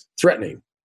was threatening,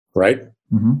 right?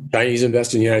 Mm-hmm. Chinese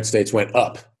investors in the United States went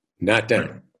up, not down.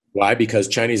 Right. Why? Because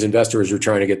Chinese investors were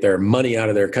trying to get their money out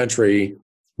of their country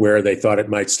where they thought it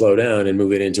might slow down and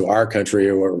move it into our country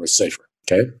or where it was safer.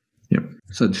 Okay. Yep.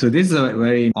 So this is a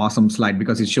very awesome slide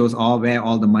because it shows where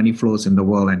all the money flows in the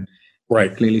world, and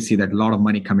right. clearly see that a lot of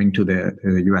money coming to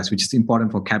the US, which is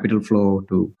important for capital flow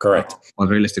to correct or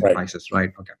real estate prices,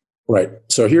 right? Okay. Right.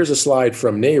 So here's a slide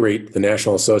from NAREIT, the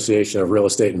National Association of Real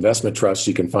Estate Investment Trusts.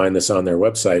 You can find this on their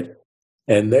website,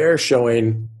 and they're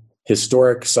showing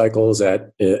historic cycles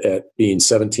at being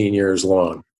 17 years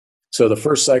long. So the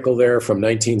first cycle there from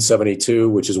 1972,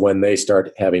 which is when they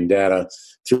start having data,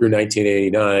 through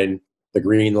 1989, the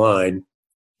green line,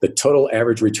 the total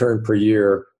average return per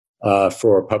year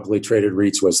for publicly traded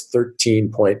REITs was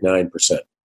 13.9%.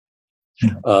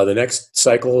 The next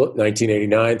cycle,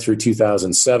 1989 through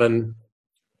 2007,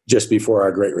 just before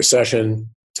our Great Recession,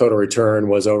 total return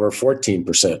was over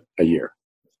 14% a year.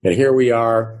 And here we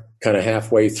are kind of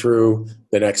halfway through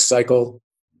the next cycle,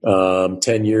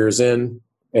 10 years in.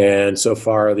 And so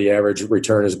far, the average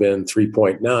return has been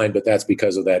 3.9, but that's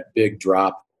because of that big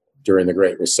drop during the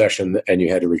Great Recession, and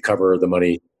you had to recover the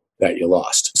money that you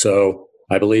lost. So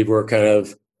I believe we're kind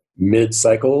of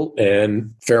mid-cycle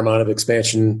and fair amount of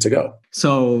expansion to go.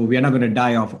 So we are not going to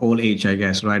die of old age, I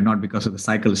guess, right? Not because of the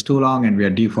cycle is too long and we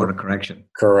are due for a correction.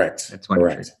 Correct. That's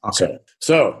wonderful. Okay.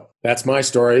 So that's my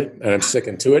story, and I'm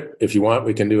sticking to it. If you want,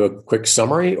 we can do a quick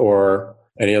summary or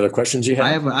any other questions you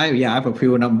have? I have a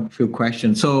few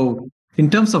questions. So in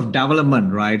terms of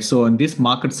development, right? So in this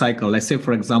market cycle, let's say,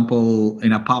 for example,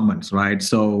 in apartments, right?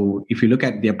 So if you look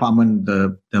at the apartment,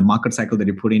 the market cycle that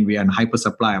you put in, we are in hyper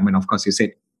supply. I mean, of course, you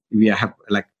said we have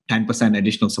like 10%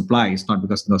 additional supply. It's not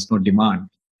because there's no demand.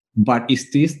 But is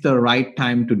this the right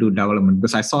time to do development?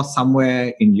 Because I saw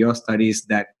somewhere in your studies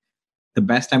that the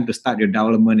best time to start your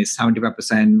development is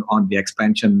 75% on the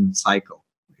expansion cycle,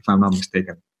 if I'm not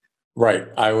mistaken. Right.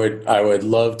 I would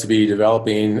love to be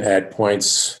developing at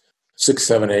points 6,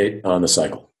 7, 8 on the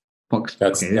cycle.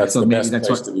 That's the best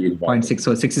place to be. 0.6.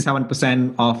 So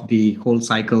 67% of the whole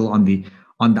cycle on the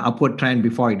upward trend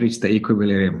before it reached the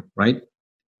equilibrium, right?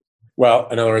 Well,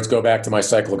 in other words, go back to my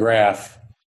cycle graph,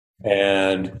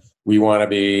 and we want to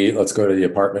be. Let's go to the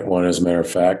apartment one, as a matter of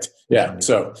fact. Yeah.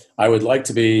 So I would like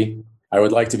to be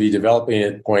developing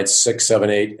at points 6, 7,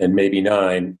 8, and maybe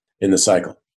 9 in the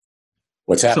cycle.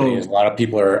 What's happening is a lot of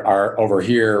people are over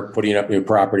here putting up new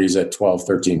properties at 12,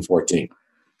 13, 14.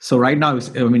 So right now,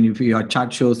 I mean, if your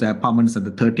chart shows the apartments at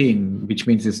the 13, which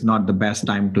means it's not the best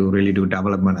time to really do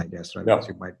development, I guess, right? No. Because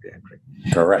you might be entering.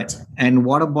 Correct. And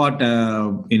what about,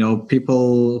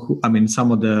 people who, I mean,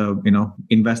 some of the,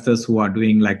 investors who are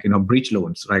doing like, bridge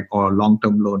loans, right? Or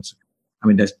long-term loans. I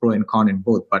mean, there's pro and con in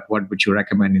both, but what would you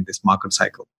recommend in this market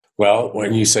cycle? Well,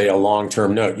 when you say a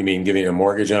long-term note, you mean giving a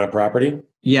mortgage on a property?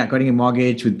 Yeah, getting a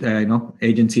mortgage with,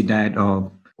 agency debt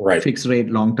or fixed rate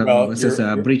long-term versus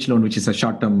a bridge loan, which is a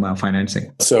short-term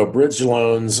financing. So bridge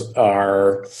loans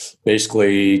are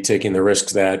basically taking the risk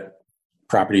that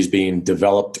property is being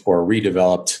developed or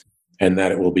redeveloped and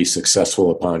that it will be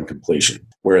successful upon completion.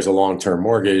 Whereas a long-term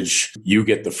mortgage, you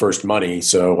get the first money,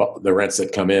 so the rents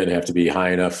that come in have to be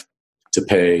high enough to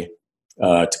pay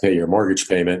your mortgage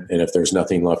payment. And if there's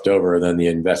nothing left over, then the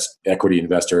equity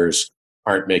investors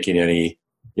aren't making any,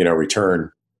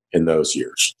 return in those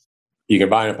years. You can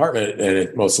buy an apartment and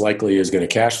it most likely is going to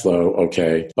cash flow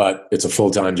okay, but it's a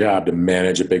full-time job to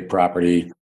manage a big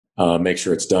property, make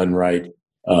sure it's done right,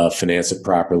 finance it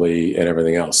properly, and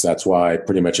everything else. That's why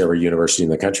pretty much every university in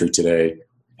the country today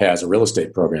has a real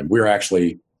estate program. We're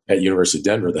actually at University of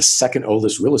Denver, the second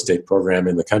oldest real estate program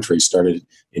in the country, started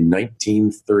in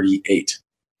 1938.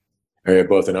 We have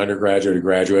both an undergraduate, a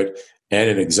graduate, and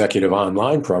an executive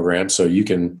online program, so you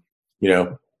can,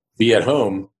 be at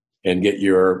home and get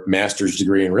your master's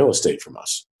degree in real estate from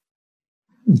us.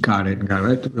 Got it.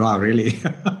 Wow, really?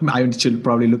 I should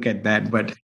probably look at that.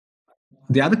 But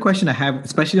the other question I have,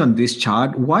 especially on this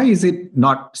chart, why is it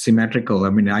not symmetrical?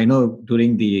 I mean, I know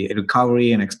during the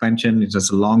recovery and expansion, it's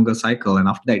just a longer cycle. And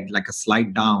after that, like a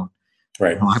slide down.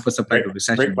 Right. Hypersupply to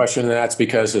recession. Great question. That's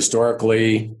because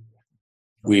historically,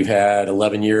 we've had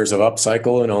 11 years of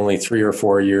upcycle and only 3 or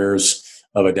 4 years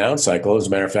of a down cycle. As a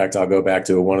matter of fact, I'll go back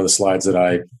to one of the slides that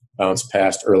I bounced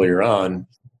past earlier on,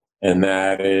 and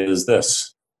that is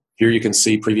this. Here you can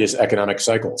see previous economic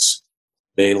cycles.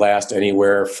 They last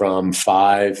anywhere from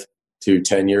 5 to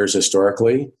 10 years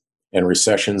historically, and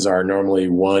recessions are normally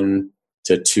 1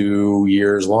 to 2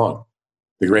 years long.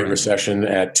 The Great Recession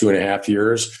at 2.5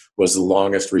 years was the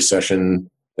longest recession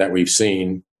that we've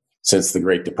seen since the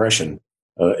Great Depression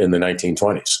in the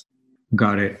 1920s.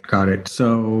 Got it.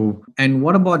 So, and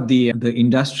what about the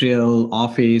industrial,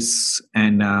 office,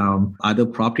 and other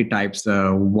property types?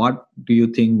 What do you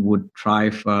think would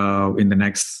thrive in the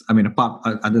next? I mean,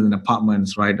 other than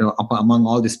apartments, right? Among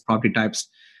all these property types,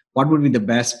 what would be the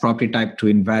best property type to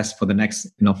invest for the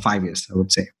next 5 years? I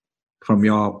would say, from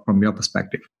your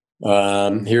perspective.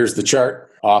 Here's the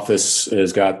chart. Office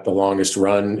has got the longest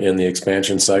run in the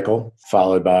expansion cycle,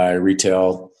 followed by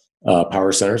retail.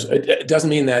 Power centers. It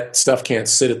doesn't mean that stuff can't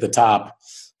sit at the top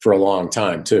for a long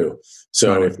time, too.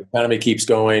 So if the economy keeps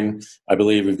going, I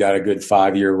believe we've got a good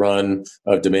 5-year run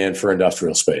of demand for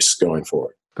industrial space going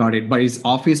forward. Got it. But is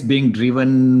office being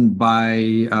driven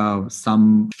by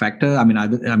some factor?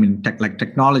 Like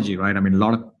technology, right? I mean, a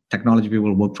lot of technology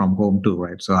people work from home too,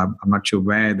 right? So I'm not sure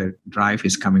where the drive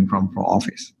is coming from for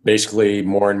office. Basically,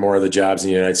 more and more of the jobs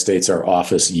in the United States are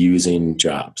office using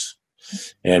jobs.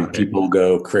 And people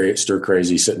go stir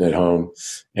crazy sitting at home,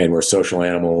 and we're social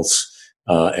animals.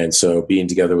 And so being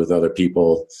together with other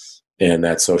people and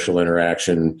that social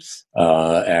interaction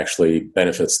actually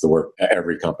benefits the work at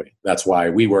every company. That's why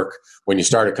we work. When you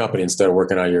start a company, instead of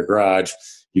working out of your garage,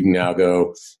 you can now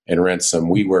go and rent some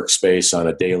WeWork space on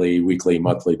a daily, weekly,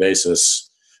 monthly basis.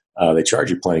 They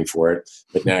charge you plenty for it,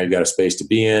 but now you've got a space to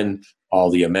be in. All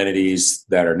the amenities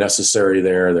that are necessary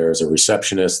there. There's a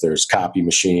receptionist, there's copy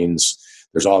machines,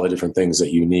 there's all the different things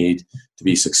that you need to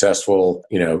be successful,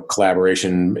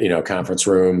 collaboration, conference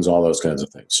rooms, all those kinds of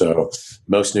things. So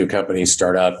most new companies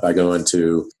start out by going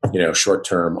to,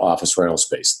 short-term office rental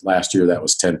space. Last year, that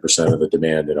was 10% of the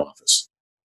demand in office.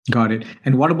 Got it.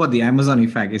 And what about the Amazon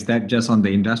effect? Is that just on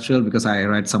the industrial? Because I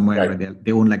read somewhere where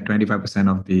they own like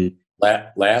 25% of the...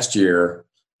 Last year,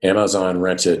 Amazon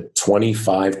rented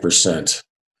 25%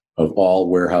 of all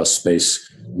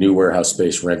new warehouse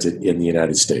space rented in the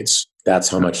United States. That's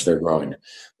how much they're growing.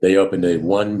 They opened a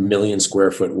 1 million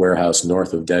square foot warehouse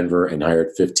north of Denver and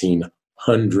hired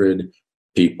 1,500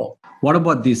 people. What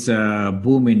about this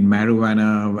boom in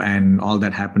marijuana and all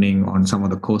that happening on some of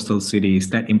the coastal cities? Is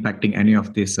that impacting any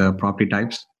of these property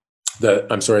types?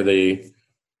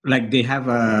 Like they have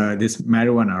this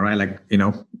marijuana, right? Like,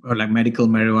 like medical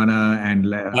marijuana and...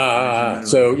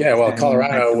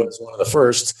 Colorado was one of the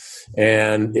first,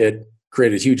 and it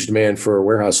created huge demand for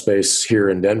warehouse space here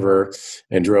in Denver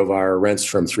and drove our rents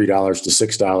from $3 to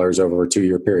 $6 over a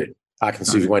 2-year period.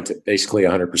 Occupancy went to basically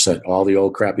 100%. All the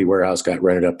old crappy warehouse got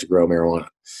rented up to grow marijuana.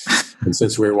 And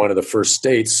since we were one of the first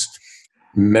states,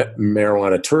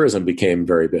 marijuana tourism became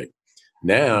very big.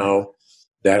 Now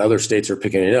that other states are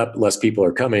picking it up, less people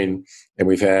are coming, and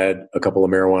we've had a couple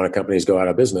of marijuana companies go out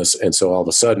of business. And so all of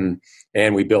a sudden,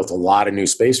 and we built a lot of new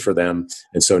space for them.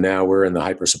 And so now we're in the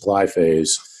hypersupply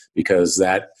phase because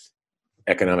that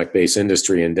economic base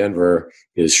industry in Denver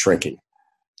is shrinking.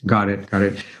 Got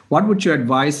it. What would you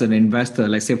advise an investor,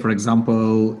 let's say, for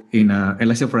example, in an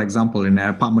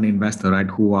apartment investor, right,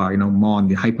 who are, more on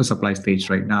the hypersupply stage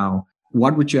right now?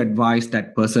 What would you advise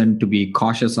that person to be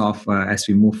cautious of as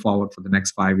we move forward for the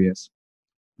next 5 years?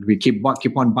 Do we keep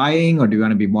on buying, or do you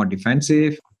want to be more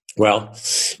defensive? Well,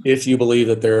 if you believe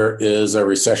that there is a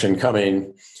recession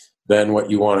coming, then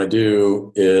what you want to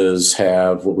do is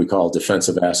have what we call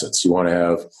defensive assets. You want to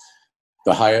have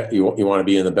the higher you want to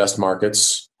be in the best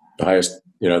markets, the highest,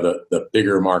 the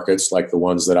bigger markets like the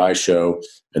ones that I show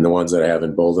and the ones that I have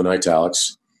in bold and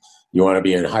italics. You want to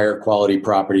be in higher quality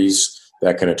properties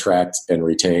that can attract and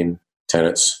retain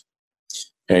tenants.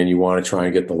 And you want to try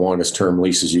and get the longest term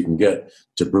leases you can get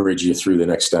to bridge you through the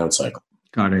next down cycle.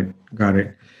 Got it.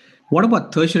 What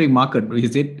about tertiary market?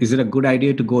 Is it a good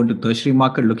idea to go into tertiary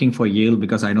market looking for yield?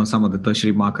 Because I know some of the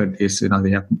tertiary market is,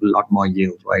 they have a lot more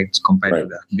yield, right, compared to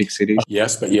the big cities.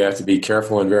 Yes, but you have to be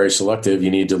careful and very selective. You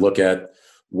need to look at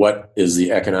what is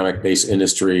the economic base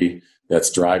industry that's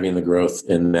driving the growth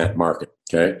in that market.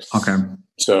 Okay.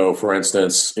 So, for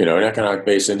instance, an economic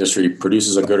based industry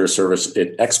produces a good or service.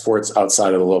 It exports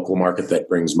outside of the local market that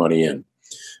brings money in.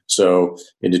 So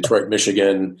in Detroit,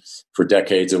 Michigan, for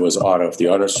decades, it was auto. If the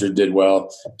auto industry did well,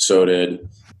 so did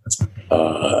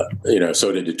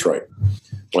Detroit.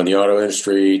 When the auto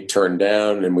industry turned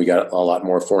down and we got a lot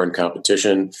more foreign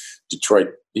competition, Detroit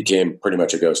became pretty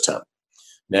much a ghost town.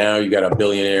 Now you got a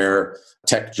billionaire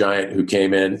tech giant who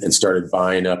came in and started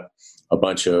buying up a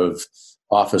bunch of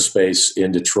office space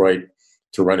in Detroit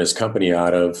to run his company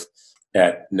out of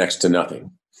at next to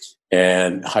nothing,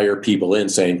 and hire people in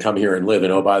saying, come here and live.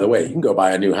 And oh, by the way, you can go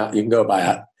buy a new house. You can go buy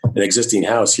an existing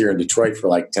house here in Detroit for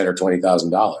like $10,000 or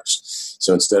 $20,000.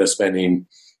 So instead of spending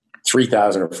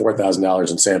 $3,000 or $4,000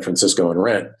 in San Francisco in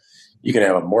rent, you can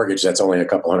have a mortgage that's only a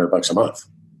couple $100 a month.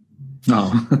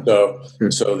 Oh.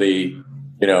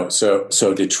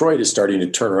 So Detroit is starting to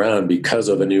turn around because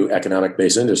of a new economic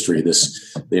based industry.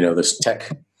 This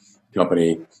tech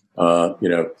company,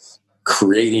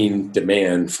 creating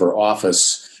demand for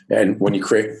office. And when you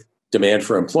create demand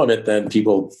for employment, then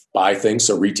people buy things.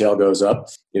 So retail goes up,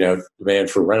 demand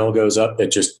for rental goes up.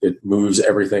 It moves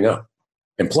everything up.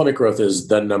 Employment growth is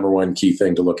the number one key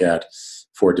thing to look at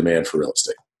for demand for real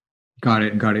estate. Got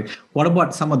it. What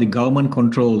about some of the government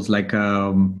controls like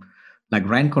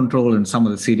rent control in some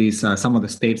of the cities, some of the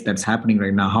states that's happening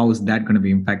right now? How is that going to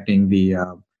be impacting the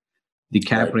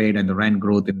cap rate and the rent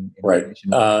growth in right.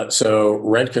 So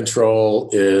rent control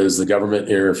is the government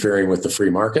interfering with the free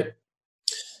market.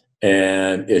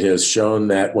 And it has shown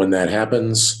that when that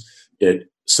happens,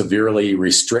 it severely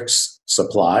restricts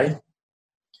supply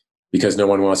because no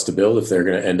one wants to build if they're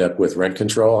going to end up with rent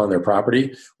control on their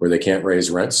property where they can't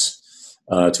raise rents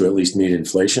to at least meet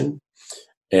inflation.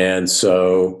 And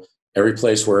so every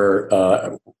place where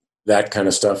that kind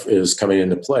of stuff is coming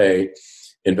into play,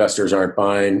 investors aren't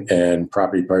buying and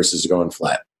property prices are going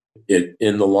flat. It,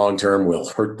 in the long term, will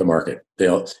hurt the market.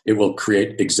 It will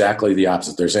create exactly the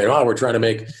opposite. They're saying, we're trying to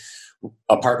make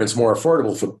apartments more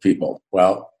affordable for people.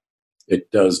 Well, it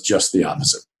does just the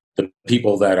opposite. The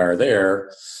people that are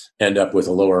there end up with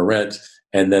a lower rent,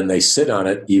 and then they sit on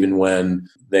it even when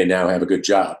they now have a good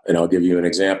job. And I'll give you an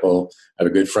example. I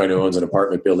have a good friend who owns an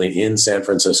apartment building in San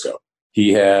Francisco.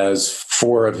 He has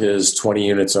 4 of his 20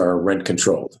 units are rent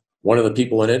controlled. One of the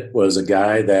people in it was a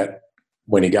guy that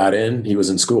when he got in, he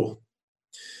was in school.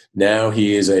 Now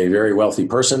he is a very wealthy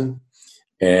person,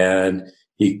 and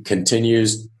he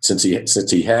continues since he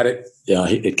had it.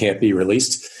 It can't be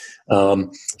released.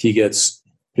 He gets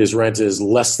his rent is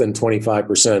less than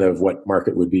 25% of what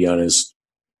market would be on his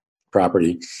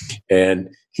property, and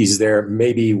he's there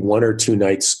maybe 1 or 2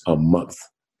 nights a month.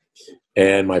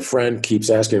 And my friend keeps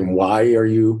asking, why do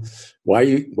you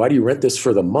rent this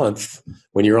for the month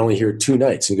when you're only here 2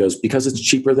 nights? He goes, because it's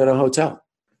cheaper than a hotel.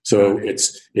 So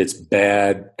it's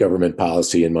bad government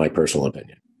policy, in my personal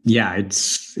opinion. Yeah,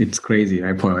 it's crazy,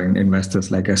 right, for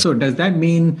investors like us. So does that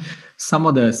mean some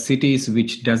of the cities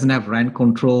which doesn't have rent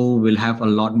control will have a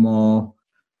lot more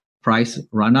price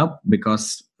run up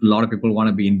because a lot of people want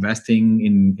to be investing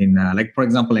in like, for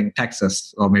example, in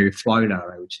Texas or maybe Florida,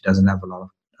 right, which doesn't have a lot of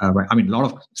a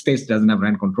lot of states doesn't have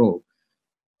rent control.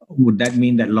 Would that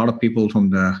mean that a lot of people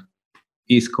from the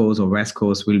East Coast or West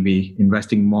Coast will be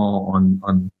investing more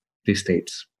on these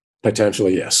states?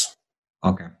 Potentially, yes.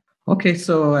 Okay.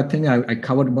 So I think I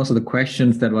covered most of the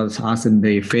questions that was asked in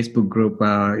the Facebook group.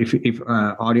 If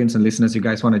audience and listeners, you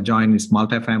guys want to join this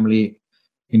multifamily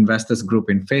investors group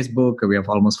in Facebook, we have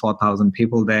almost 4,000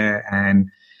 people there, and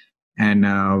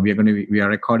we are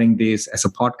recording this as a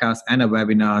podcast and a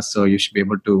webinar, so you should be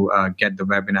able to get the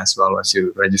webinar as well as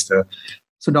you register.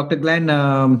 So, Dr. Glenn,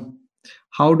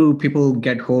 how do people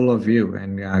get hold of you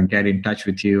and get in touch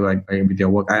with you with your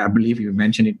work? I believe you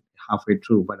mentioned it halfway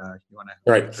through, but you want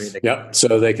to... Right. Yeah.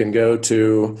 So they can go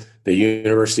to the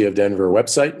University of Denver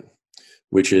website,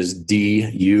 which is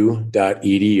du.edu,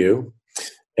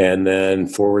 and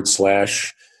then /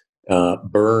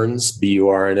 Burns,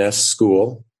 BURNS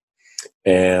school,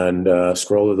 and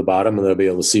scroll to the bottom, and they'll be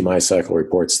able to see my cycle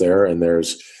reports there. And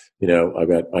there's I've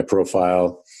got my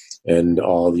profile and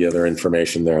all the other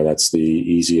information there. That's the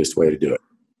easiest way to do it.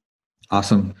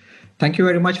 Awesome. Thank you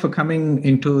very much for coming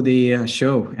into the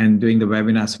show and doing the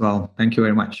webinar as well. Thank you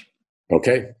very much.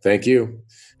 Okay. Thank you.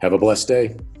 Have a blessed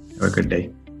day. Have a good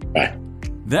day. Bye.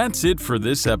 That's it for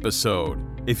this episode.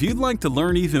 If you'd like to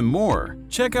learn even more,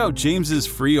 check out James's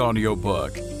free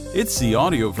audiobook. It's the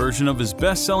audio version of his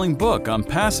best-selling book on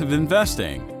passive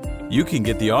investing. You can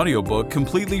get the audiobook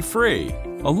completely free,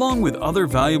 along with other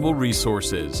valuable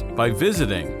resources, by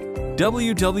visiting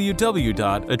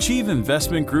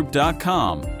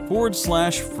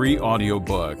www.achieveinvestmentgroup.com/free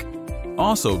audiobook.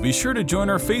 Also, be sure to join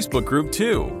our Facebook group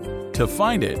too. To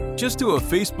find it, just do a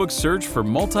Facebook search for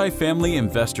Multifamily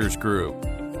Investors Group.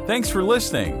 Thanks for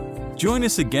listening. Join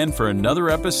us again for another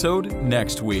episode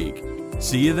next week.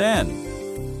 See you then.